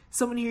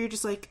 someone who you're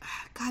just like,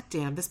 God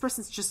damn, this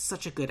person's just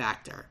such a good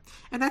actor.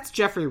 And that's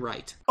Jeffrey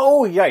Wright.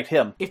 Oh, right,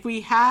 him. If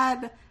we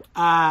had,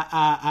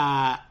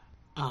 oh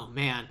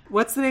man,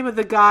 what's the name of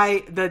the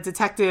guy, the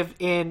detective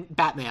in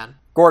Batman?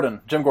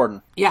 Jim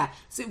Gordon. Yeah,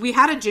 so we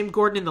had a Jim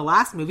Gordon in the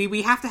last movie.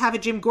 We have to have a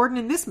Jim Gordon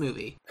in this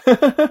movie.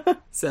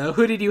 So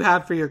who did you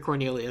have for your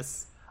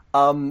Cornelius?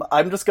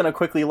 I'm just going to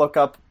quickly look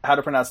up how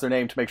to pronounce their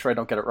name to make sure I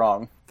don't get it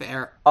wrong.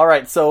 Fair. All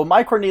right, so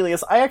my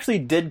Cornelius, I actually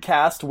did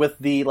cast with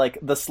the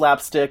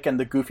slapstick and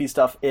the goofy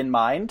stuff in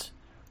mind,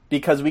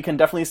 because we can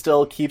definitely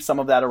still keep some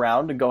of that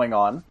around and going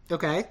on.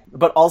 Okay.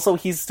 But also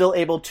he's still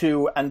able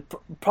to, and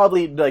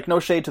probably, like, no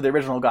shade to the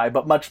original guy,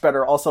 but much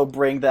better, also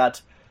bring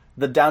that,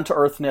 the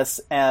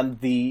down-to-earthness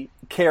and the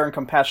care and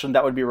compassion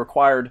that would be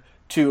required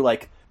to,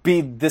 like,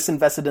 be this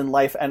invested in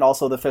life and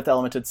also the fifth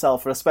element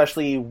itself,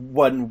 especially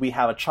when we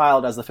have a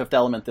child as the fifth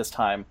element this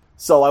time.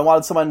 So I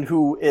wanted someone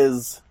who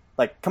is,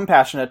 like,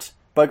 compassionate,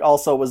 but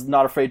also was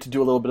not afraid to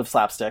do a little bit of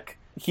slapstick.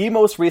 He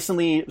most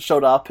recently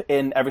showed up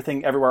in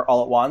Everything Everywhere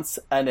All at Once,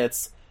 and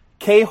it's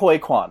Ke Huy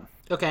Quan.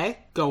 Okay,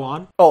 go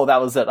on. Oh,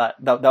 that was it.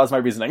 That was my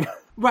reasoning.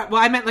 Right.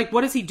 Well, I meant, like,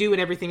 what does he do in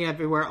Everything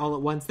Everywhere All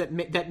at Once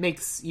that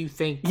makes you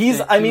think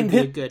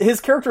his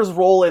character's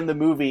role in the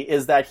movie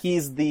is that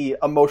he's the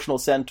emotional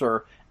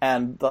center,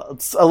 and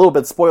a little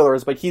bit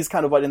spoilers, but he's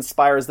kind of what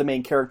inspires the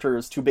main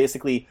characters to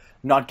basically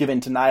not give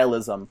in to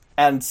nihilism.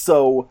 And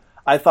so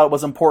I thought it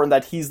was important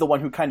that he's the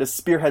one who kind of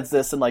spearheads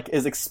this and, like,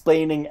 is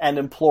explaining and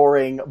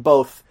imploring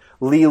both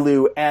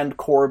Leeloo and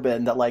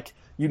Corbin that, like,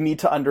 you need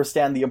to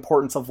understand the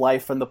importance of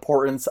life and the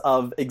importance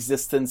of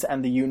existence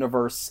and the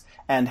universe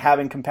and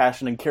having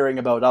compassion and caring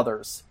about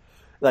others.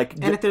 Like,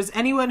 and if there's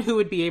anyone who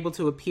would be able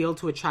to appeal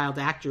to a child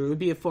actor, it would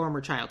be a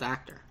former child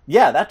actor.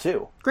 Yeah, that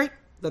too. Great.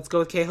 Let's go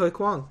with Ke Huy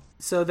Quan.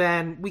 So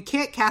then, we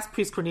can't cast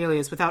Priest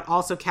Cornelius without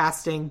also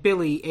casting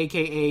Billy,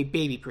 a.k.a.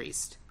 Baby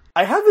Priest.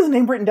 I have his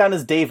name written down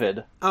as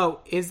David.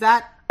 Oh, is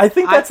that? I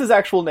think that's his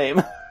actual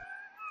name.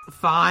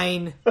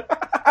 Fine.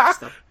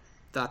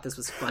 Thought this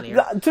was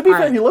funnier. To be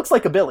fair, he looks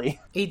like a Billy.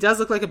 He does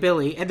look like a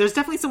Billy, and there's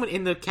definitely someone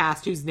in the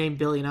cast who's named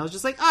Billy, and I was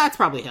just like, it's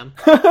probably him.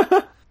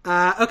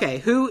 Okay,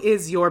 who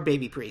is your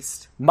Baby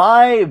Priest?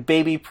 My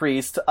Baby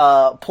Priest,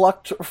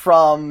 plucked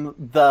from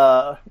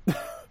the...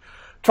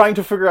 trying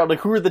to figure out, like,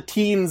 who are the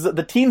teens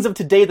of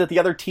today that the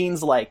other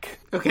teens like.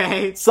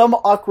 Okay. Some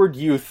awkward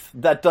youth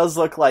that does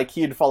look like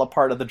he'd fall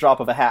apart at the drop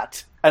of a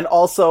hat. And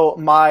also,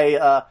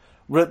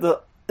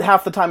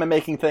 half the time I'm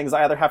making things,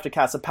 I either have to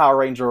cast a Power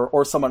Ranger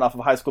or someone off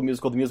of High School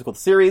Musical, the musical, the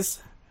series.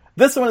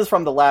 This one is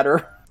from the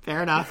latter.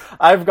 Fair enough.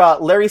 I've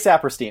got Larry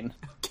Saperstein.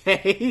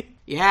 Okay.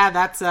 Yeah,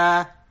 that's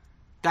a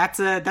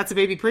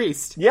Baby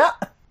Priest. Yeah.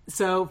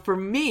 So, for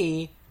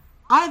me,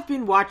 I've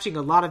been watching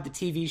a lot of the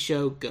TV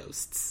show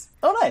Ghosts.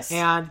 Oh, nice.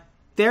 And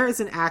there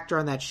is an actor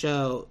on that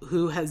show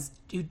who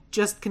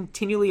just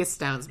continually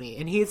astounds me.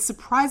 And he is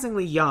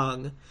surprisingly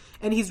young.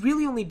 And he's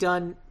really only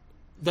done,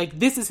 like,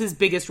 this is his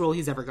biggest role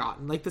he's ever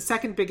gotten. Like, the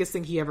second biggest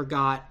thing he ever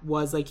got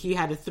was, like, he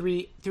had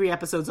three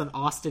episodes on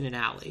Austin and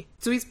Ally.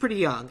 So he's pretty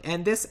young.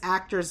 And this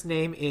actor's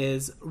name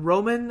is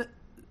Roman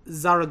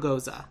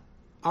Zaragoza.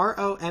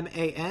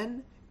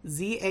 Roman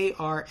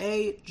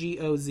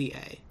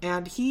Zaragoza.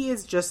 And he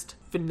is just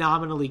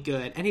phenomenally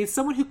good. And he's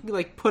someone who can,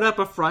 like, put up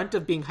a front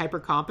of being hyper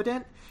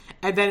competent,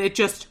 and then it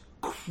just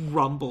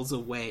crumbles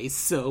away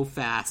so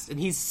fast. And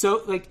he's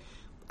so, like,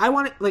 I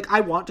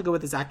want to go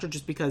with this actor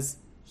just because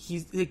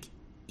he's, like,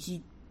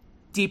 he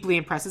deeply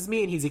impresses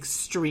me, and he's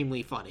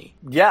extremely funny.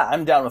 Yeah,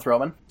 I'm down with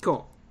Roman.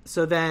 Cool.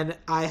 So then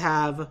I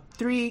have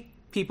 3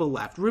 people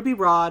left. Ruby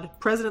Rod,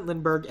 President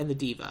Lindbergh, and the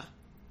Diva.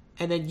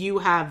 And then you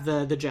have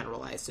the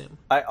General, I assume.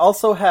 I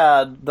also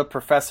had the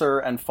Professor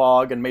and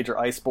Fogg and Major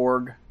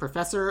Iceborg.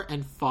 Professor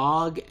and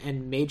Fogg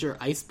and Major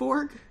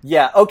Iceborg?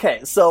 Yeah,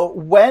 okay. So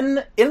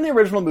in the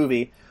original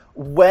movie,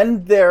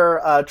 when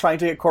they're trying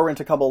to get Corbin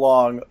to come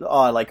along,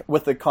 like,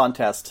 with the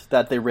contest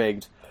that they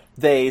rigged,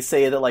 they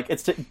say that, like,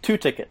 it's 2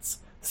 tickets.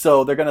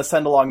 So they're going to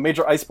send along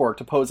Major Iceborg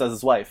to pose as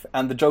his wife.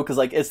 And the joke is,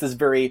 like, it's this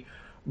very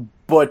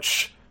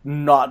butch,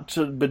 not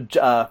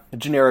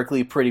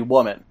generically pretty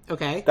woman.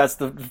 Okay. That's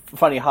the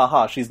funny,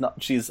 haha,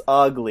 she's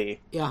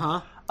ugly.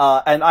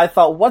 Uh-huh. And I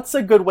thought, what's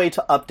a good way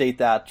to update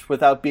that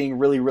without being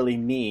really, really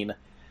mean?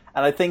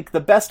 And I think the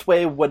best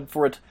way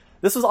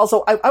this was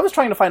also, I was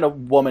trying to find a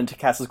woman to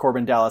cast as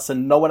Corbin Dallas,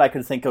 and no one I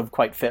could think of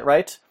quite fit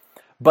right.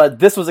 But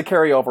this was a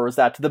carryover, is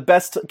that the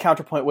best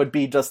counterpoint would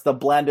be just the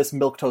blandest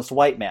milquetoast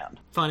white man.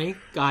 Funny.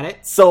 Got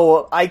it.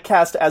 So I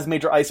cast as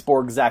Major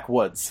Iceborg Zach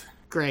Woods.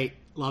 Great.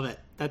 Love it.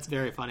 That's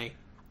very funny.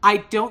 I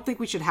don't think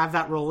we should have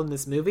that role in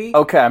this movie.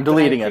 Okay, I'm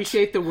deleting it. I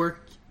appreciate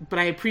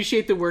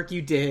the work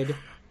you did,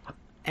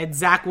 and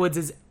Zach Woods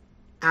is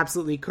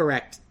absolutely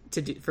correct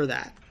for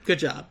that. Good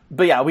job.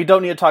 But yeah, we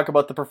don't need to talk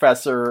about the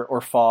Professor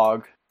or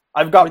Fogg.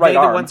 I've got Were right they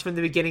arm. the ones from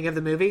the beginning of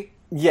the movie?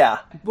 Yeah.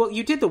 Well,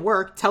 you did the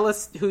work. Tell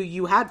us who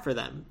you had for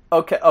them.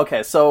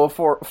 Okay. So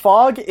for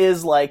Fogg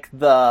is like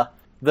the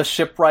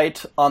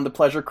shipwright on the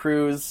pleasure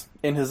cruise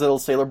in his little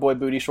sailor boy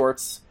booty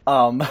shorts.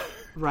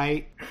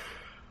 Right.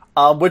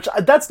 Which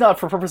that's not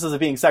for purposes of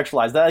being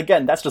sexualized. That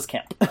again, that's just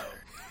camp.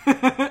 All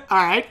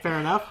right, fair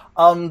enough.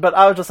 But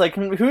I was just like,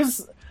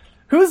 who's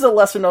a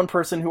lesser known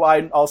person who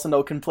I also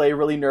know can play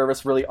really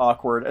nervous, really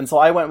awkward, and so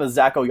I went with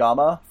Zach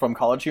Oyama from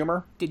College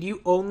Humor. Did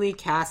you only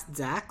cast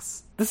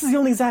Zach's? This is the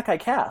only Zach I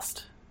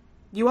cast.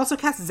 You also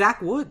cast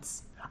Zach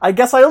Woods. I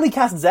guess I only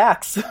cast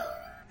Zach's.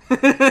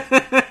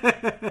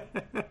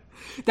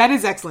 That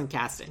is excellent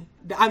casting.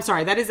 I'm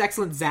sorry, that is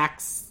excellent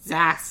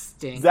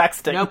Zaxting.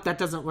 Zaxting. Nope, that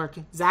doesn't work.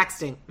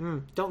 Zaxting.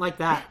 Don't like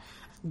that.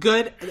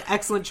 Good,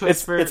 excellent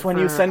choice for... It's when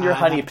you send your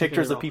honey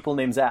pictures of people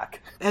named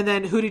Zach. And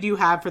then who did you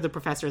have for the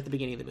professor at the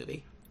beginning of the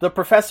movie? The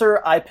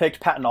professor, I picked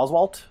Patton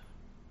Oswalt.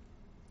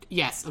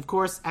 Yes, of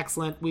course,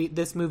 excellent.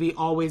 This movie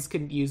always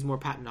could use more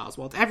Patton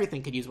Oswalt.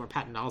 Everything could use more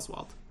Patton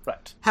Oswalt.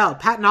 Right. Hell,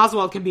 Patton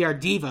Oswalt can be our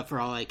diva for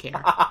all I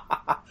care.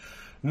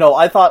 No,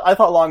 I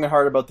thought long and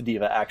hard about the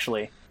diva,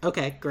 actually.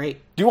 Okay,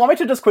 great. Do you want me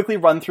to just quickly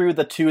run through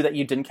the two that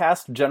you didn't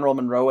cast, General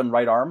Monroe and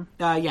Right Arm?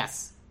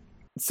 Yes.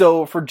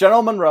 So for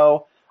General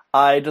Monroe,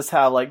 I just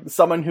have like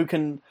someone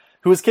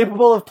who is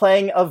capable of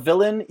playing a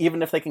villain,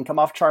 even if they can come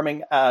off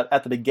charming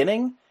at the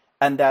beginning,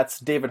 and that's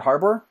David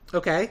Harbour.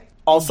 Okay.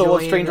 Also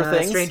of Stranger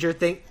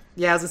Things.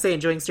 Yeah, I was gonna say,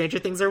 enjoying Stranger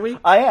Things, are we?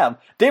 I am.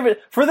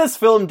 For this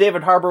film,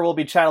 David Harbour will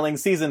be channeling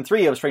season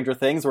 3 of Stranger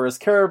Things, where his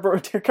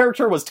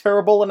character was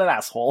terrible and an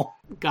asshole.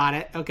 Got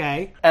it,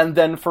 okay. And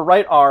then for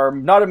Right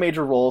Arm, not a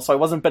major role, so I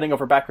wasn't bending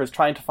over backwards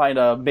trying to find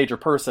a major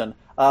person.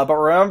 But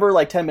remember,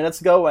 like 10 minutes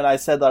ago, when I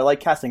said that I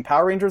like casting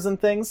Power Rangers and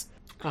things?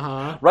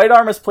 Uh-huh. Right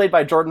Arm is played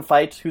by Jordan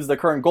Fite, who's the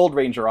current Gold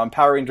Ranger on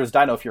Power Rangers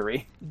Dino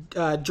Fury.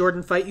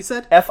 Jordan Fite, you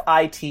said?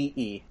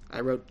 Fite. I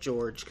wrote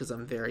George, because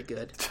I'm very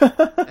good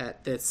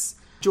at this.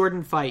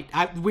 Jordan Fite.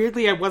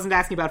 Weirdly, I wasn't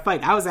asking about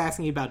Fite. I was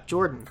asking about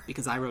Jordan,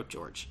 because I wrote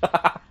George.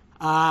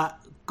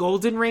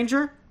 Golden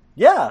Ranger?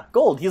 Yeah,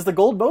 Gold. He's the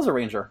Gold Boza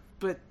Ranger.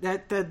 But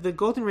the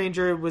Golden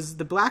Ranger was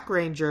the Black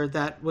Ranger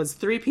that was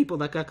 3 people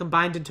that got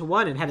combined into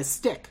one and had a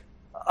stick.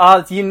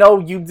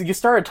 You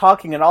started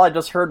talking and all I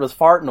just heard was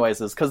fart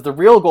noises, because the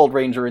real Gold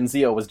Ranger in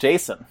Zeo was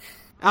Jason.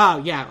 Oh,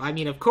 yeah, I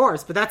mean, of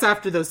course, but that's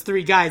after those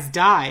 3 guys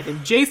died,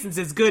 and Jason's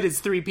as good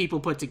as 3 people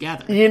put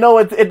together. You know,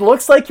 it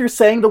looks like you're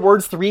saying the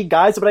words 3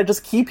 guys, but I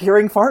just keep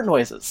hearing fart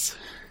noises.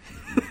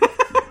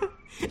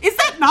 Is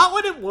that not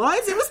what it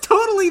was? It was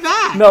totally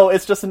that! No,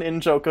 it's just an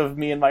in-joke of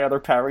me and my other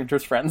Power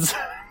Rangers friends.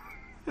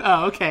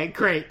 Oh, okay,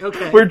 great,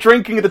 okay. We're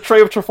drinking the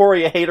Tray of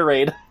Treforia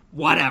Haterade.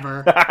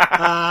 Whatever.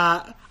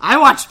 I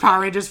watched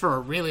Power Rangers for a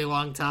really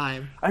long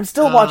time. I'm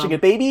still watching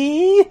it,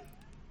 baby!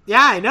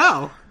 Yeah, I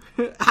know.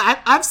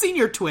 I've seen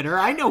your Twitter.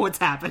 I know what's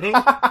happening.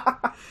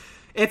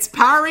 It's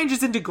Power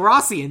Rangers and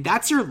Degrassi, and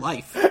that's your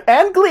life.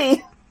 And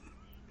Glee!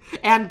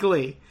 And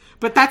Glee.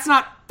 But that's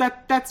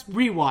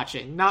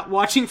rewatching, not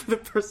watching for the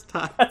first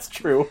time. That's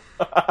true.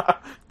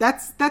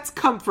 That's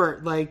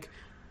comfort, like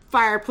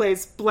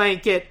fireplace,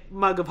 blanket,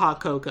 mug of hot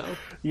cocoa.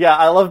 Yeah,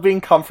 I love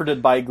being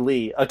comforted by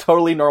Glee, a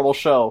totally normal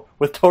show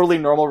with totally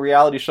normal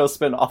reality show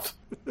spin-off.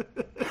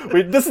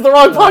 Wait, this is the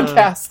wrong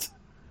podcast!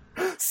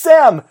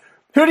 Sam,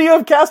 who do you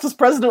have cast as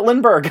President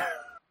Lindbergh?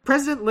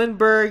 President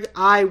Lindbergh,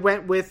 I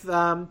went with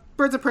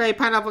Birds of Prey,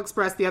 Pineapple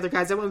Express, the other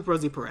guys. I went with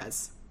Rosie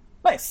Perez.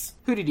 Nice.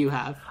 Who did you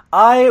have?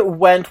 I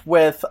went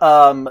with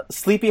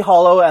Sleepy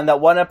Hollow and that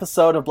one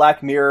episode of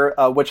Black Mirror,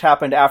 which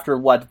happened after,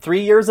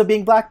 3 years of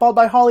being blackballed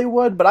by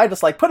Hollywood? But I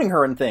just like putting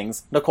her in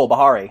things. Nicole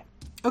Bahari.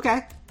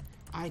 Okay.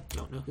 I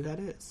don't know who that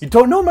is. You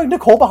don't know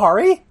Nicole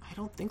Bahari? I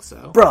don't think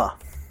so. Bruh.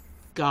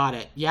 Got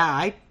it. Yeah,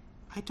 I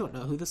don't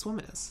know who this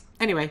woman is.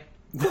 Anyway,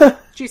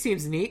 she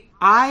seems neat.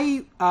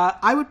 I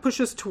would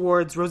push us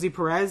towards Rosie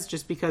Perez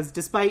just because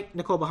despite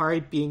Nicole Bahari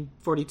being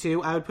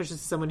 42, I would push us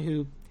to someone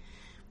who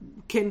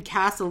can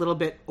cast a little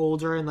bit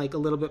older and like a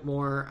little bit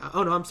more...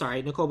 oh no, I'm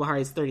sorry. Nicole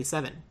Bahari is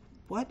 37.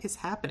 What is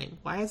happening?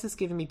 Why is this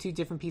giving me 2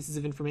 different pieces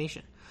of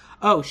information?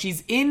 Oh,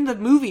 she's in the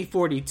movie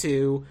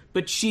 42,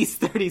 but she's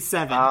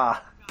 37.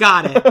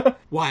 Got it.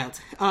 Wild.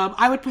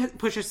 I would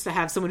push us to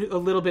have someone a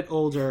little bit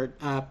older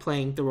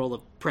playing the role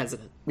of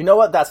president. You know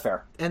what? That's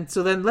fair. And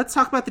so then let's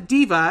talk about the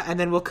diva, and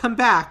then we'll come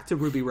back to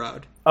Ruby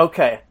Road.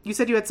 Okay. You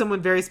said you had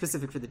someone very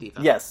specific for the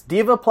diva. Yes.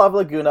 Diva Plav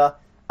Laguna.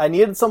 I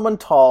needed someone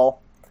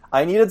tall.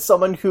 I needed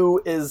someone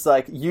who is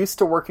like used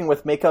to working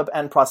with makeup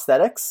and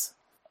prosthetics.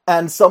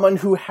 And someone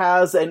who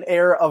has an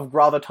air of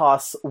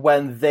gravitas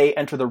when they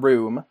enter the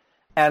room.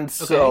 And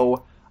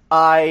so...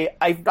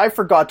 I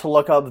forgot to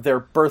look up their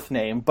birth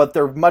name, but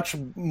they're much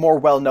more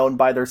well known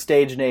by their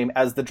stage name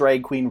as the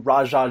drag queen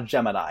Raja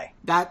Gemini.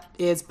 That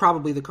is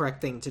probably the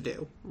correct thing to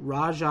do.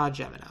 Raja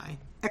Gemini.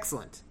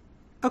 Excellent.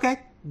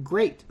 Okay,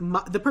 great.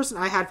 The person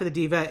I had for the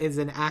diva is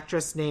an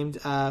actress named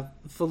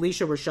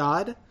Felicia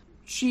Rashad.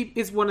 She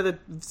is one of the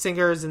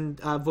singers and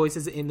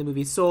voices in the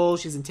movie Soul.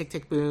 She's in Tick,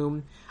 Tick,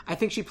 Boom. I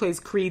think she plays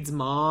Creed's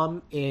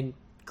mom in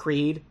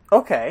Creed.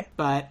 Okay.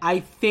 But I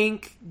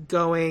think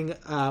going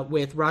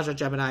with Raja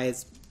Gemini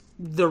is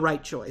the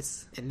right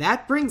choice. And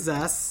that brings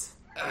us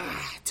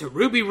to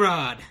Ruby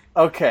Rhod.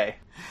 Okay.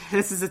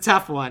 This is a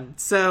tough one.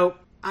 So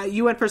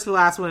you went first for the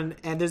last one,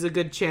 and there's a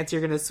good chance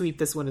you're going to sweep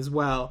this one as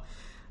well.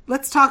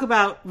 Let's talk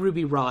about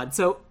Ruby Rhod.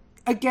 So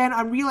again,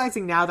 I'm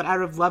realizing now that I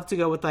would have loved to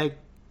go with like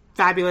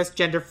fabulous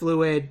gender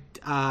fluid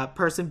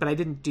person, but I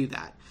didn't do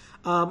that.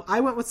 I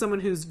went with someone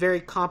who's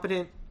very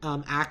competent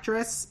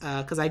actress,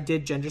 because I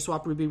did gender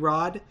swap Ruby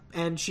Rhod,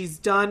 and she's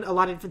done a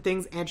lot of different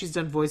things, and she's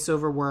done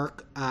voiceover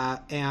work,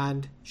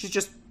 and she's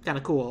just kind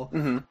of cool.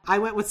 Mm-hmm. I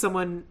went with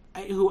someone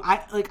who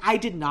I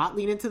did not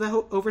lean into the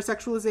over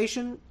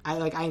sexualization.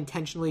 I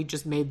intentionally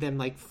just made them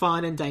like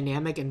fun and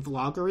dynamic and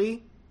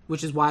vloggery,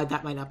 which is why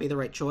that might not be the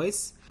right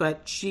choice.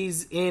 But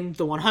she's in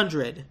The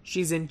 100.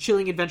 She's in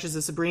Chilling Adventures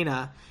of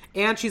Sabrina,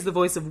 and she's the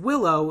voice of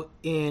Willow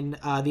in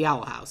The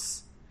Owl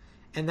House.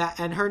 And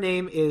her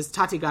name is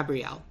Tati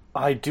Gabrielle.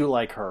 I do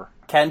like her.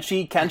 Can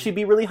she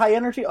be really high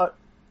energy?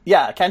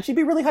 Yeah, can she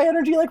be really high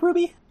energy like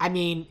Ruby? I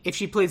mean, if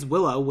she plays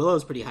Willow,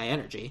 Willow's pretty high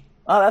energy.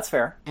 Oh, that's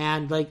fair.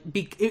 And like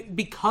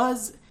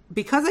because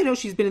I know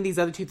she's been in these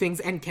other two things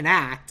and can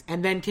act,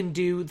 and then can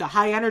do the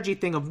high energy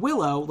thing of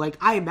Willow. Like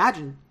I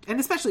imagine, and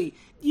especially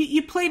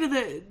you play to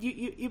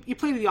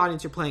the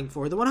audience you're playing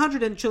for. The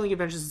 100 and Chilling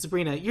Adventures of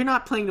Sabrina, you're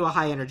not playing to a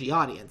high energy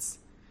audience.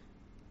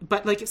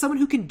 But like someone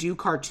who can do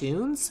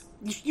cartoons,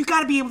 you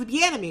got to be able to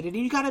be animated,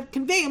 and you got to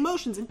convey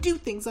emotions and do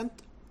things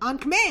on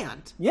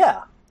command.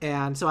 Yeah.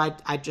 And so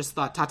I just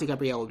thought Tati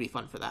Gabrielle would be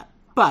fun for that.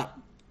 But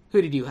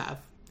who did you have?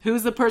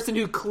 Who's the person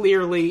who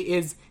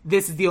clearly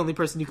this is the only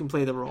person who can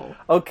play the role?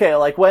 Okay,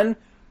 like when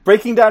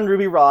breaking down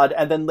Ruby Rhod,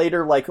 and then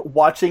later like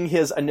watching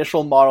his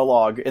initial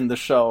monologue in the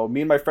show, me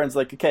and my friends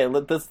like, okay,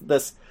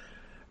 this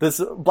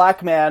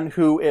black man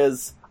who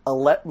is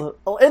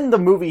in the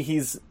movie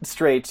he's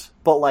straight,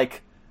 but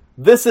like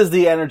this is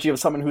the energy of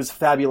someone who's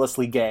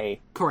fabulously gay.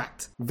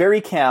 Correct.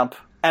 Very camp,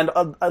 and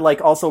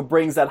like also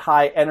brings that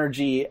high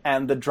energy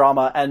and the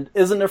drama, and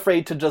isn't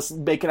afraid to just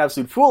make an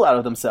absolute fool out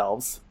of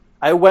themselves.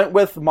 I went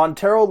with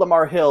Montero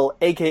Lamar Hill,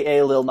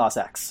 a.k.a. Lil Nas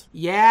X.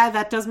 Yeah,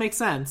 that does make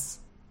sense.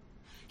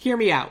 Hear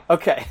me out.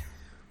 Okay.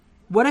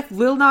 What if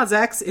Lil Nas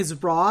X is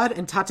Rod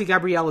and Tati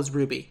Gabrielle is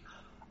Ruby?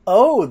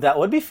 Oh, that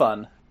would be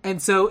fun. And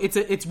so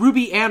it's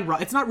Ruby and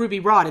Rod. It's not Ruby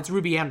Rod, it's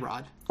Ruby and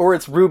Rod. Or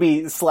it's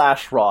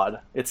Ruby/Rod.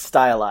 It's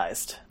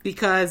stylized.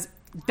 Because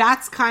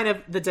that's kind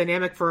of the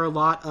dynamic for a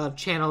lot of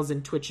channels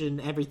and Twitch and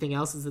everything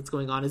else that's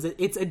going on. Is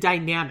it's a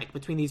dynamic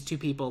between these two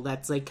people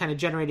that's like kind of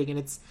generating,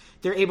 and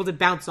they're able to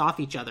bounce off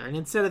each other. And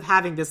instead of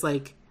having this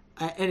like,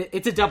 and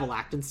it's a double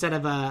act instead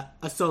of a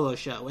solo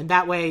show, and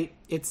that way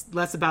it's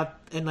less about,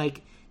 and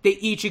like they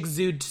each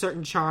exude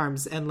certain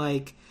charms, and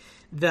like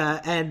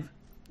and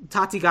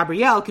Tati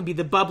Gabrielle can be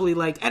the bubbly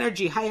like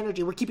energy, high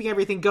energy. We're keeping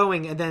everything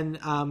going, and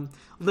then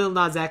Lil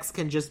Nas X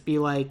can just be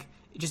like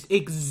just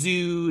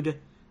exude.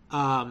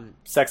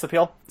 Sex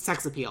appeal?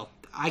 Sex appeal.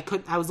 I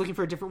was looking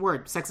for a different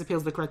word. Sex appeal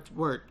is the correct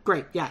word.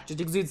 Great, yeah,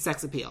 just exudes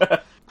sex appeal.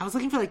 I was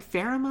looking for like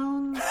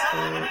pheromones.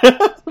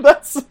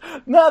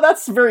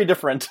 That's very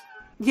different.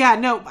 Yeah,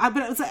 no, but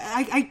it was,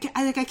 I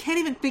can't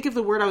even think of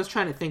the word I was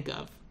trying to think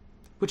of,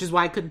 which is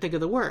why I couldn't think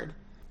of the word.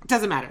 It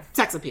doesn't matter.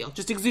 Sex appeal.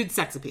 Just exudes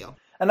sex appeal.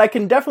 And I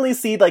can definitely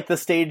see like the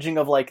staging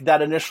of like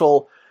that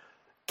initial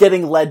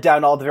getting led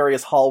down all the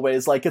various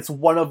hallways, like it's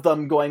one of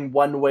them going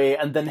one way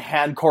and then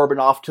hand Corbin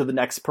off to the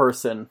next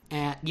person.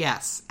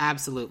 Yes,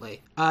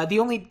 absolutely. The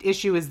only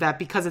issue is that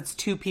because it's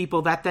two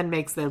people, that then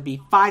makes there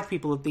be 5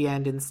 people at the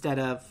end instead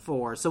of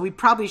 4. So we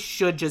probably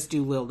should just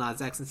do Lil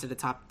Nas X instead of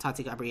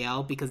Tati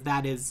Gabrielle, because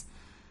that is...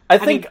 I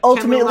think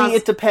ultimately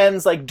it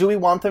depends, like, do we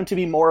want them to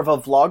be more of a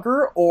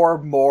vlogger or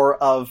more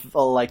of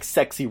a, like,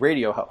 sexy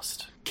radio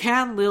host?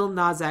 Can Lil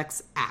Nas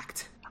X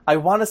act? I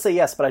want to say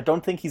yes, but I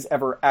don't think he's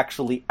ever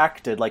actually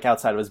acted, like,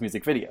 outside of his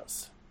music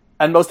videos.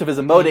 And most of his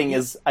emoting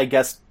is, I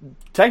guess,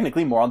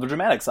 technically more on the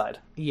dramatic side.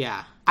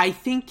 Yeah. I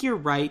think you're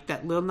right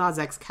that Lil Nas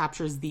X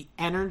captures the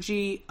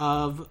energy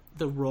of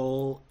the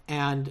role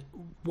and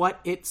what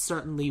it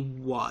certainly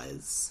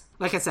was.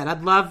 Like I said,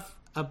 I'd love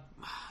a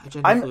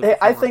gender fluid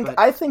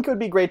I think it would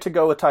be great to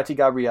go with Tati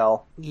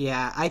Gabrielle.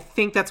 Yeah, I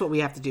think that's what we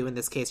have to do in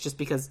this case, just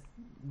because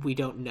we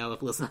don't know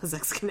if Lil Nas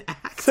X can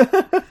act.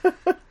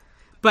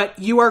 But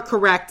you are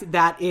correct,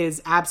 that is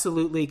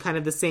absolutely kind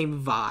of the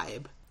same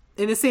vibe.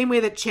 In the same way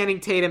that Channing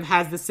Tatum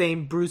has the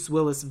same Bruce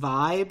Willis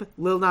vibe,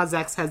 Lil Nas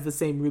X has the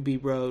same Ruby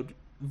Rhod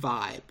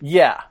vibe.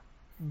 Yeah.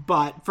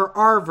 But for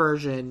our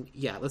version,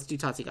 yeah, let's do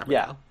Tati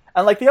Gabrielle. Yeah.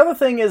 And, like, the other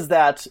thing is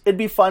that it'd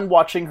be fun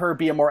watching her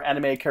be a more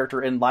animated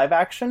character in live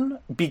action,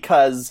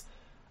 because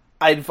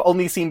I've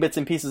only seen bits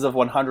and pieces of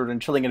 100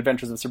 and Chilling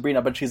Adventures of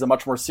Sabrina, but she's a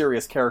much more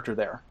serious character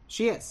there.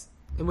 She is.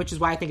 And which is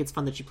why I think it's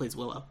fun that she plays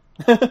Willow.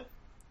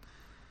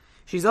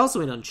 She's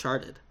also in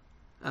Uncharted,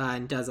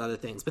 and does other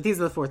things. But these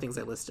are the 4 things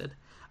I listed.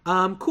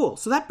 Cool.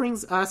 So that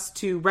brings us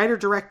to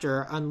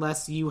writer-director,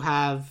 unless you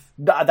have...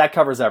 That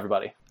covers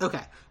everybody.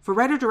 Okay. For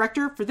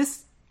writer-director, for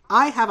this,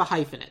 I have a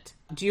hyphenate.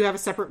 Do you have a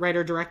separate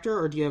writer-director,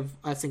 or do you have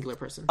a singular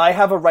person? I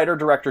have a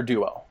writer-director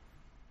duo.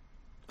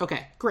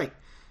 Okay, great.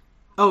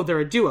 Oh, they're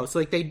a duo, so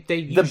like they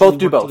usually both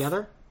do work both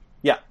together?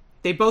 Yeah.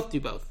 They both do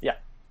both? Yeah.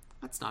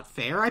 That's not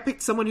fair. I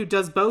picked someone who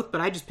does both, but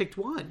I just picked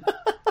one.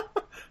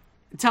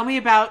 Tell me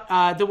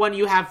about the one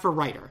you have for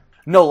writer.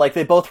 No, like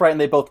they both write and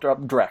they both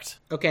direct.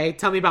 Okay,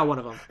 tell me about one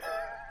of them.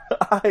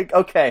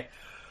 Okay.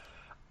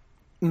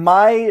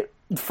 My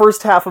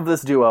first half of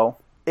this duo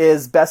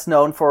is best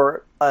known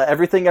for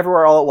Everything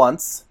Everywhere All at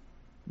Once,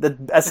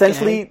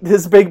 essentially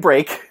his big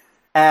break,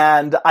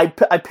 and I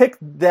picked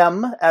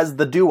them as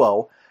the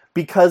duo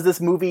because this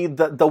movie,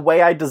 the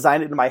way I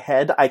designed it in my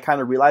head, I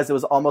kind of realized it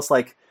was almost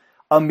like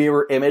a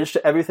mirror image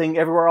to Everything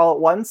Everywhere All at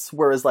Once,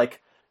 whereas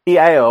like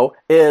EIO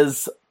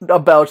is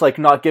about like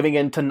not giving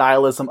in to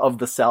nihilism of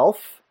the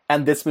self,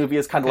 and this movie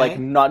is kind of like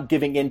not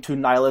giving in to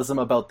nihilism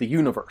about the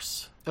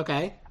universe.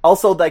 Okay.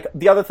 Also, like,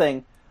 the other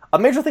thing, a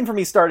major thing for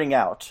me starting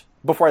out,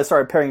 before I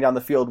started paring down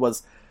the field,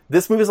 was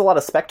this movie is a lot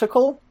of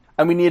spectacle,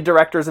 and we need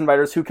directors and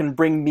writers who can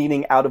bring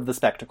meaning out of the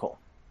spectacle.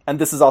 And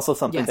this is also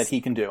something that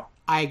he can do.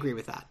 I agree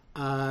with that.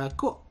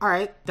 Cool. All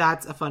right,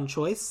 that's a fun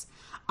choice.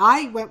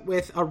 I went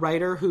with a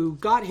writer who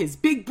got his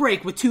big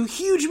break with 2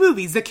 huge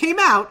movies that came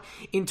out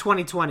in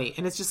 2020.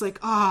 And it's just like,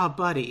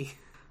 buddy.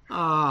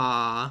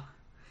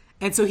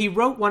 And so he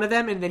wrote one of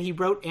them, and then he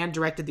wrote and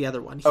directed the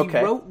other one. He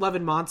wrote Love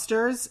and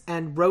Monsters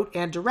and wrote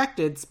and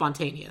directed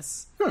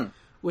Spontaneous,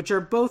 which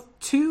are both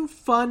 2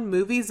 fun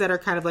movies that are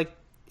kind of like,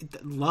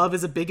 love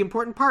is a big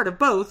important part of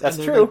both. That's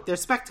and they're, true. Like, they're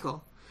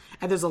spectacle.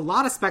 And there's a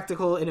lot of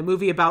spectacle in a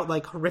movie about,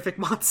 like, horrific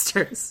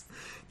monsters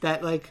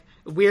that, like,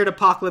 weird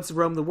apocalypse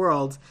roam the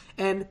world.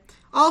 And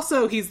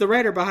also, he's the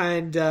writer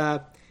behind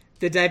the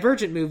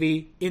Divergent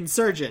movie,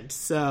 Insurgent,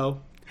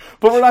 so...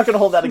 But we're not going to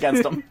hold that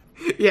against him.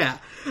 Yeah.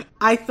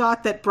 I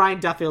thought that Brian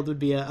Duffield would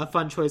be a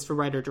fun choice for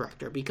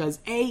writer-director, because,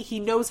 A, he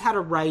knows how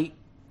to write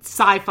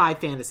sci-fi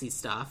fantasy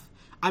stuff.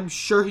 I'm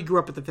sure he grew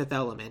up with The Fifth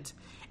Element.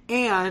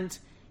 And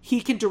he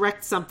can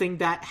direct something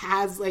that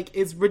has, like,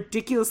 is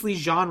ridiculously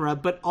genre,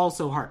 but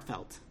also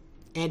heartfelt.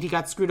 And he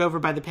got screwed over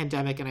by the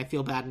pandemic, and I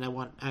feel bad, and I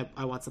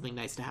want something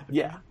nice to happen.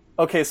 Yeah.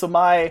 Okay, so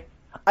I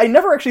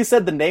never actually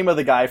said the name of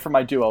the guy for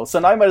my duo, so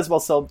now I might as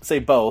well say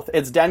both.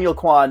 It's Daniel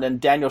Kwan and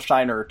Daniel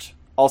Scheinert,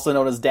 also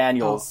known as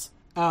Daniels.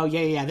 Oh,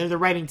 yeah. They're the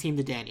writing team,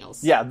 the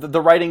Daniels. Yeah,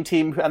 the writing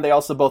team, and they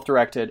also both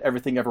directed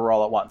Everything Everywhere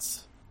All at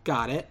Once.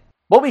 Got it.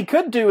 What we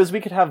could do is we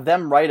could have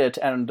them write it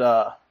and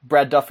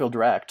Brad Duffield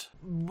direct.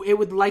 It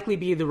would likely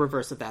be the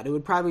reverse of that. It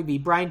would probably be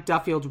Brian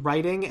Duffield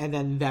writing and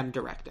then them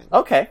directing.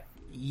 Okay.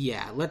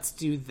 Yeah, let's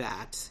do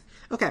that.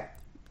 Okay.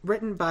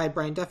 Written by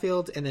Brian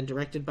Duffield and then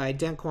directed by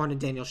Dan Kwan and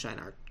Daniel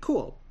Scheinert.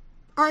 Cool.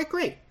 All right,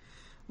 great.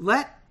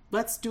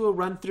 Let's do a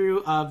run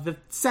through of the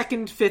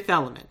second Fifth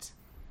Element.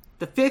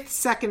 The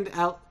second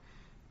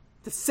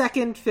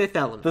Fifth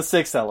Element. The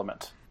sixth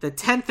element. The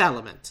 10th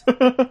element.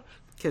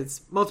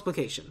 Because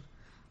multiplication.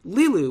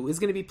 Lilu is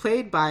going to be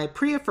played by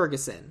Priya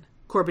Ferguson.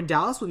 Corbin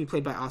Dallas will be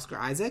played by Oscar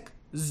Isaac.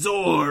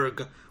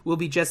 Zorg will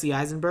be Jesse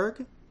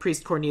Eisenberg.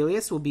 Priest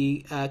Cornelius will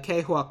be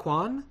Ke Hoa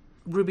Kwan.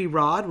 Ruby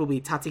Rod will be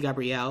Tati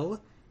Gabrielle.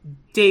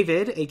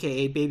 David,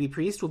 a.k.a. Baby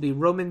Priest, will be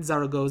Roman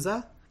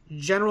Zaragoza.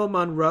 General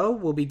Monroe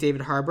will be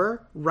David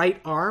Harbour.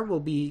 Right Arm will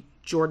be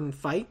Jordan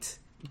Fite.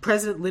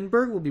 President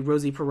Lindbergh will be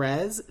Rosie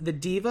Perez. The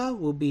Diva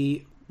will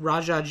be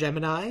Raja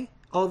Gemini.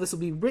 All of this will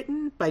be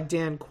written by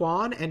Dan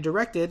Kwan and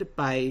directed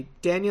by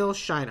Daniel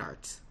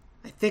Scheinert.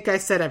 I think I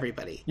said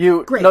everybody.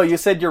 Great. No, you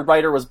said your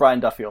writer was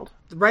Brian Duffield.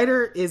 The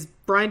writer is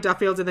Brian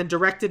Duffield and then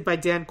directed by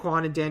Dan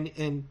Kwan and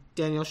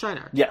Daniel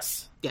Scheinert.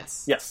 Yes.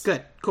 Yes.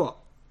 Good. Cool.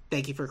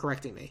 Thank you for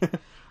correcting me.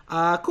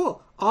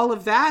 Cool. All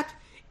of that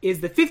is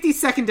the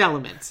 52nd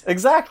element.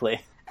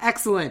 Exactly.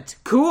 Excellent.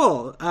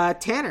 Cool.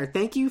 Tanner,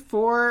 thank you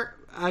for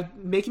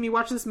making me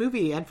watch this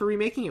movie and for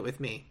remaking it with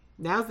me.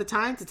 Now's the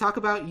time to talk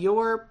about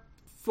your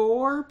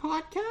 4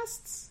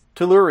 podcasts?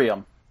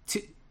 Tellurium.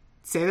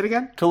 Say that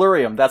again?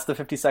 Tellurium. That's the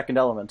 52nd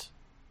element.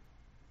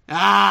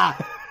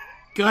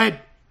 Good.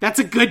 That's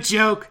a good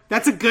joke.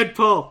 That's a good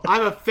pull.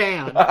 I'm a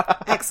fan.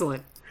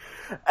 Excellent.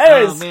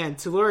 Anyways, oh, man.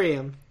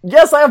 Tellurium.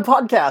 Yes, I have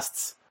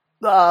podcasts.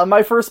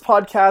 My first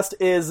podcast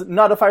is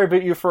Not If I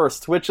Reboot You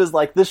First, which is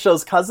like this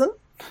show's cousin.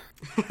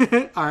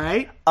 All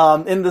right.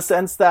 In the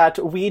sense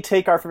that we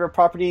take our favorite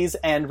properties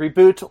and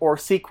reboot or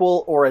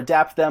sequel or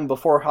adapt them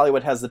before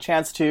Hollywood has the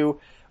chance to.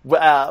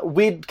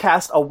 We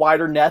cast a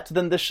wider net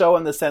than this show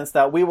in the sense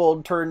that we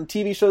will turn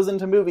TV shows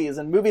into movies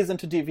and movies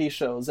into TV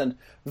shows and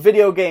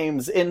video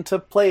games into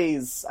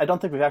plays. I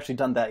don't think we've actually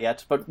done that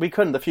yet, but we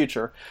could in the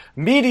future.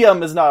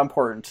 Medium is not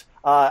important.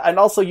 And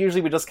also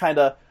usually we just kind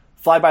of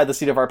fly by the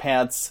seat of our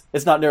pants.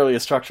 It's not nearly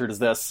as structured as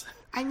this.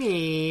 I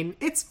mean,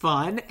 it's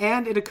fun,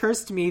 and it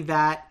occurs to me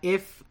that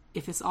if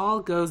this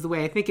all goes the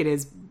way I think it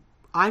is,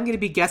 I'm going to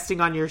be guesting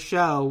on your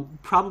show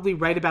probably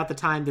right about the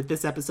time that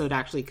this episode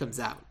actually comes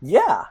out.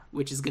 Yeah.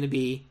 Which is going to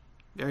be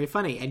very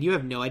funny, and you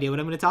have no idea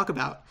what I'm going to talk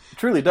about.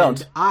 Truly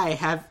don't.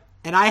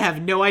 And I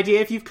have no idea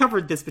if you've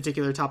covered this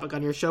particular topic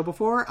on your show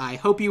before. I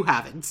hope you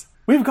haven't.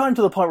 We've gotten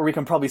to the point where we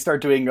can probably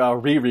start doing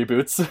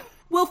reboots.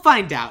 We'll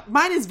find out.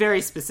 Mine is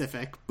very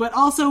specific, but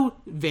also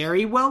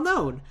very well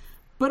known.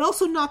 but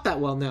also not that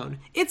well known.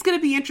 It's going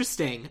to be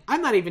interesting.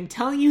 I'm not even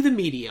telling you the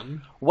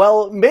medium.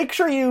 Well, make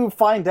sure you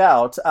find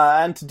out,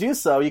 and to do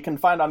so, you can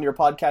find on your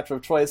podcatcher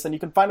of choice, and you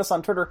can find us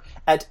on Twitter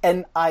at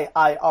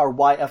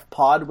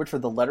NIIRYFpod, which are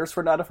the letters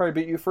for Not If I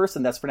Beat You First,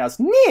 and that's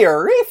pronounced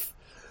Nearif.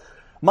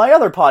 My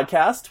other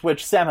podcast,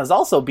 which Sam has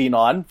also been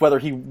on, whether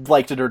he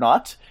liked it or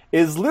not,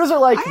 is Loser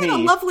Like Me. I had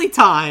a lovely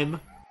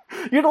time.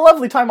 You had a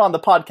lovely time on the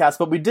podcast,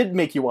 but we did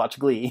make you watch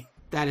Glee.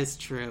 That is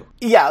true.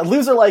 Yeah,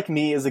 Loser Like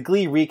Me is a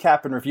Glee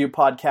recap and review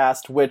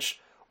podcast, which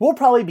will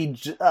probably be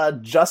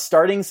just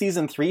starting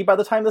Season 3 by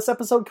the time this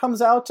episode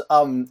comes out.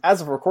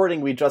 As of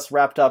recording, we just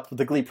wrapped up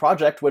the Glee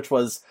project, which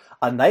was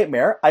a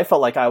nightmare. I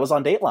felt like I was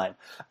on Dateline.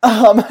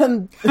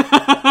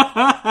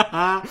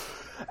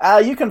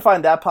 You can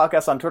find that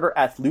podcast on Twitter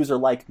at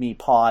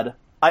LoserLikeMePod.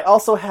 I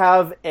also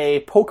have a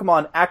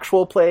Pokemon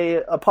Actual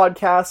Play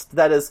podcast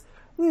that is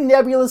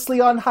nebulously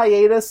on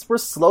hiatus. We're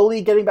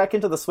slowly getting back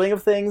into the swing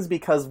of things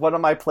because one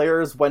of my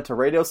players went to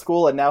radio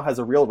school and now has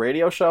a real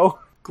radio show.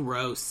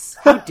 Gross.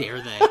 How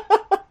dare they?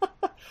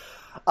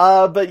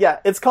 But yeah,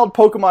 it's called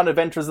Pokemon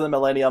Adventures in the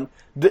Millennium.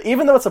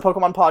 Even though it's a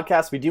Pokemon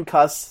podcast, we do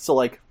cuss,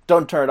 so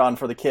don't turn it on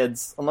for the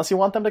kids unless you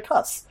want them to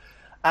cuss.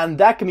 And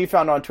that can be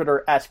found on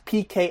Twitter at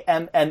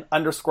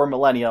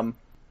PKMN_Millennium.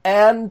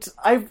 And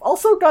I've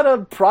also got a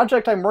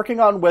project I'm working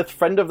on with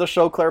friend of the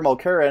show, Claire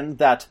Mulcairn,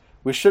 that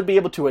we should be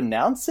able to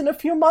announce in a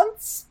few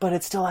months, but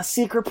it's still a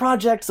secret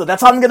project, so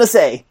that's all I'm gonna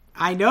say.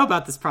 I know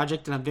about this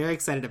project, and I'm very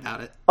excited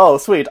about it. Oh,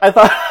 sweet.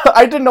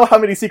 I didn't know how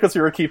many secrets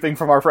we were keeping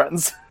from our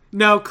friends.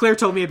 No, Claire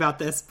told me about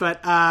this, but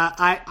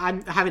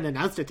I haven't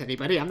announced it to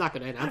anybody. I'm not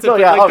going to announce it. No,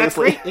 but, yeah,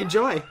 obviously. That's great.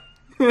 Enjoy.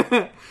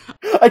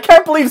 I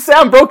can't believe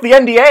Sam broke the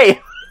NDA!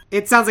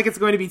 It sounds like it's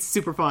going to be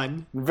super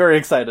fun. Very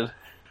excited.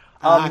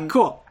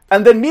 Cool.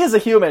 And then me as a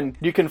human,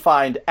 you can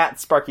find at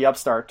Sparky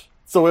Upstart.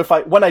 So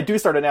when I do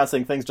start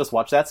announcing things, just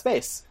watch that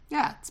space.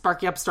 Yeah,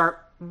 Sparky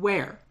Upstart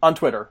where? On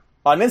Twitter.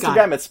 On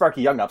Instagram, it's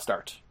Sparky Young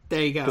Upstart.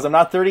 There you go. Because I'm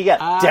not 30 yet.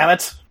 Damn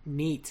it.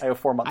 Neat. I have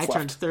 4 months left.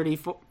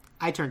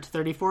 I turned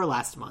 34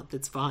 last month.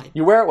 It's fine.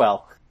 You wear it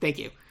well. Thank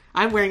you.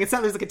 I'm wearing it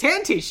like a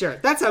tan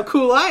t-shirt. That's how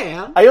cool I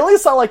am. I only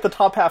saw the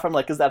top half. I'm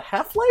like, is that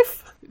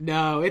Half-Life?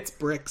 No, it's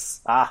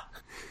bricks. Ah.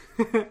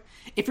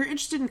 If you're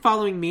interested in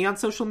following me on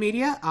social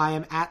media, I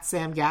am at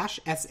Sam Gash,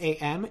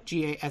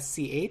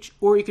 SAMGASCH,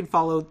 or you can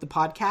follow the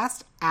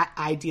podcast at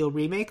Ideal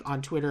Remake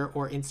on Twitter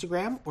or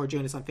Instagram, or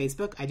join us on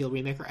Facebook, Ideal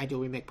Remake or Ideal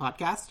Remake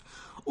Podcast.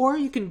 Or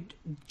you can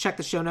check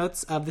the show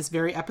notes of this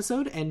very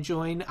episode and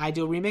join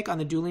Ideal Remake on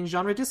the Dueling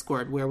Genre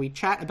Discord, where we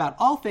chat about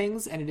all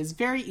things, and it is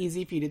very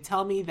easy for you to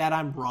tell me that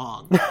I'm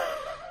wrong.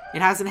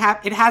 It hasn't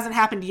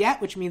happened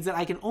yet, which means that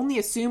I can only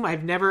assume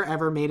I've never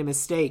ever made a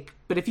mistake.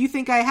 But if you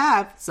think I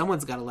have,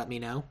 someone's got to let me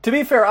know. To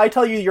be fair, I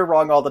tell you you're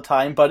wrong all the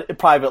time, but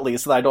privately,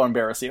 so that I don't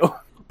embarrass you.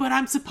 But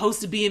I'm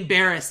supposed to be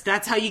embarrassed.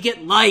 That's how you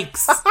get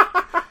likes.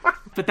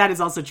 But that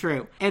is also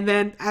true. And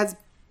then, as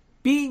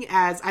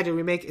Ideal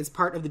Remake is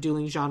part of the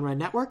Dueling Genre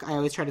Network, I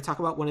always try to talk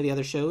about one of the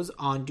other shows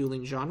on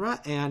Dueling Genre.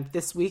 And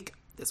this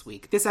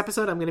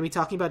episode, I'm going to be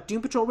talking about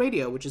Doom Patrol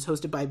Radio, which is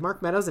hosted by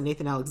Mark Meadows and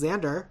Nathan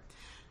Alexander.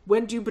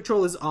 When Doom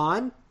Patrol is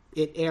on,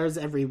 it airs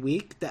every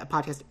week. The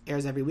podcast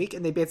airs every week,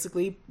 and they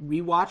basically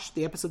rewatch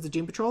the episodes of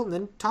Doom Patrol and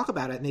then talk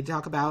about it. And they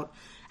talk about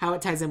how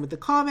it ties in with the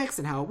comics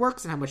and how it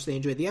works and how much they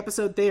enjoyed the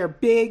episode. They are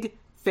big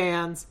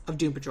fans of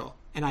Doom Patrol,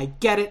 and I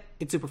get it.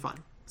 It's super fun.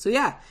 So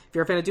yeah, if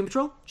you're a fan of Doom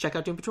Patrol, check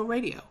out Doom Patrol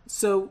Radio.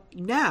 So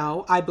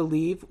now I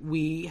believe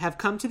we have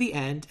come to the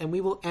end, and we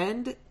will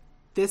end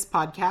this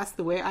podcast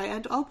the way I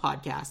end all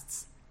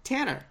podcasts.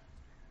 Tanner,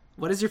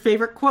 what is your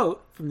favorite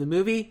quote from the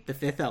movie The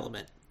Fifth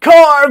Element?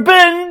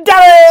 Corbin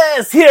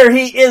Dallas! Here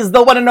he is,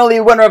 the one and only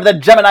winner of the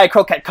Gemini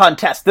Croquette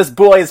Contest. This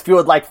boy is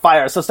fueled like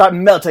fire, so start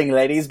melting,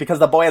 ladies, because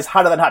the boy is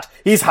hotter than hot.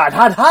 He's hot,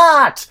 hot,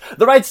 hot!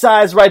 The right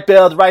size, right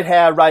build, right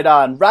hair, right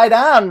on. Right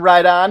on,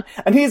 right on.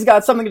 And he's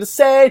got something to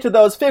say to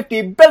those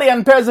 50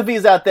 billion pairs of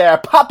V's out there.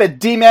 Pop it,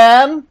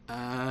 D-Man!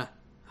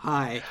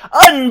 Hi.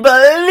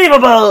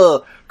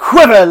 Unbelievable!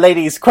 Quiver,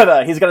 ladies,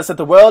 quiver. He's gonna set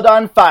the world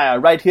on fire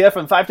right here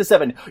from 5 to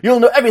 7. You'll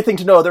know everything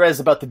to know there is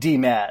about the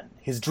D-Man.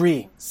 His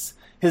dreams.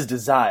 His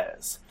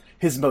desires,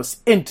 his most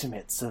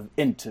intimates of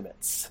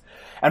intimates.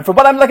 And from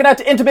what I'm looking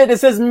at, Intimate is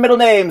his middle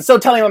name, so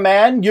tell him,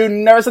 man, you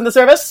nervous in the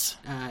service?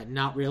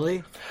 Not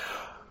really.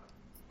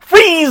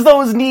 Freeze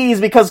those knees,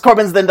 because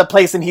Corbin's in the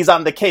place and he's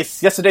on the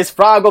case. Yesterday's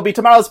frog will be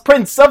tomorrow's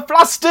Prince of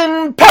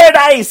Floston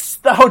Paradise,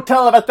 the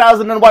hotel of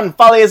 1,001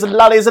 follies and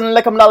lollies and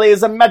lick'em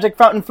lollies, a magic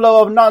fountain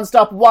flow of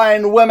non-stop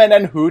wine, women,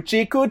 and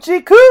hoochie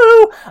coochie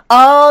coo,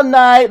 all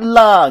night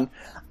long,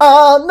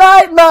 all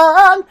night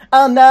long,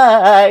 all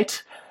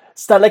night.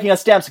 Start licking your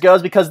stamps,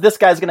 girls, because this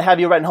guy's gonna have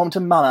you writing home to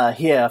mama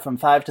here from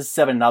 5 to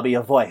 7. I'll be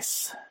your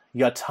voice,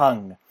 your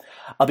tongue.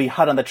 I'll be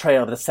hot on the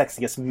trail of the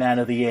sexiest man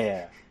of the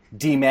year.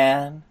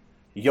 D-Man,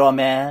 your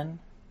man,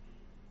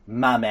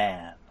 my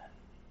man.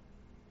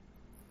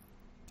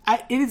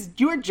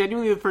 You are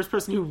genuinely the first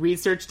person who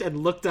researched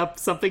and looked up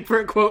something for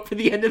a quote for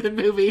the end of the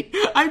movie.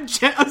 I'm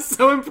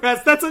so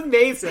impressed. That's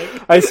amazing.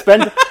 I've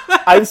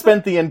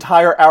spent the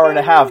entire hour and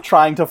a half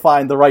trying to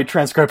find the right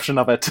transcription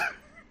of it.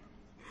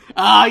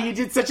 Oh, you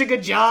did such a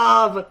good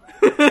job.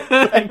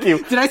 Thank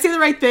you. Did I say the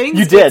right things?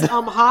 You did. It's,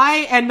 high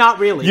and not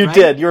really, You right?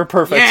 did. You were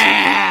perfect.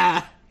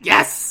 Yeah!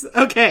 Yes!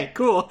 Okay,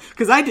 cool.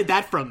 Because I did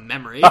that from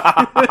memory.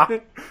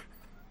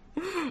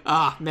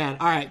 Man.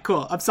 All right,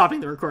 cool. I'm stopping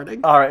the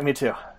recording. All right, me too.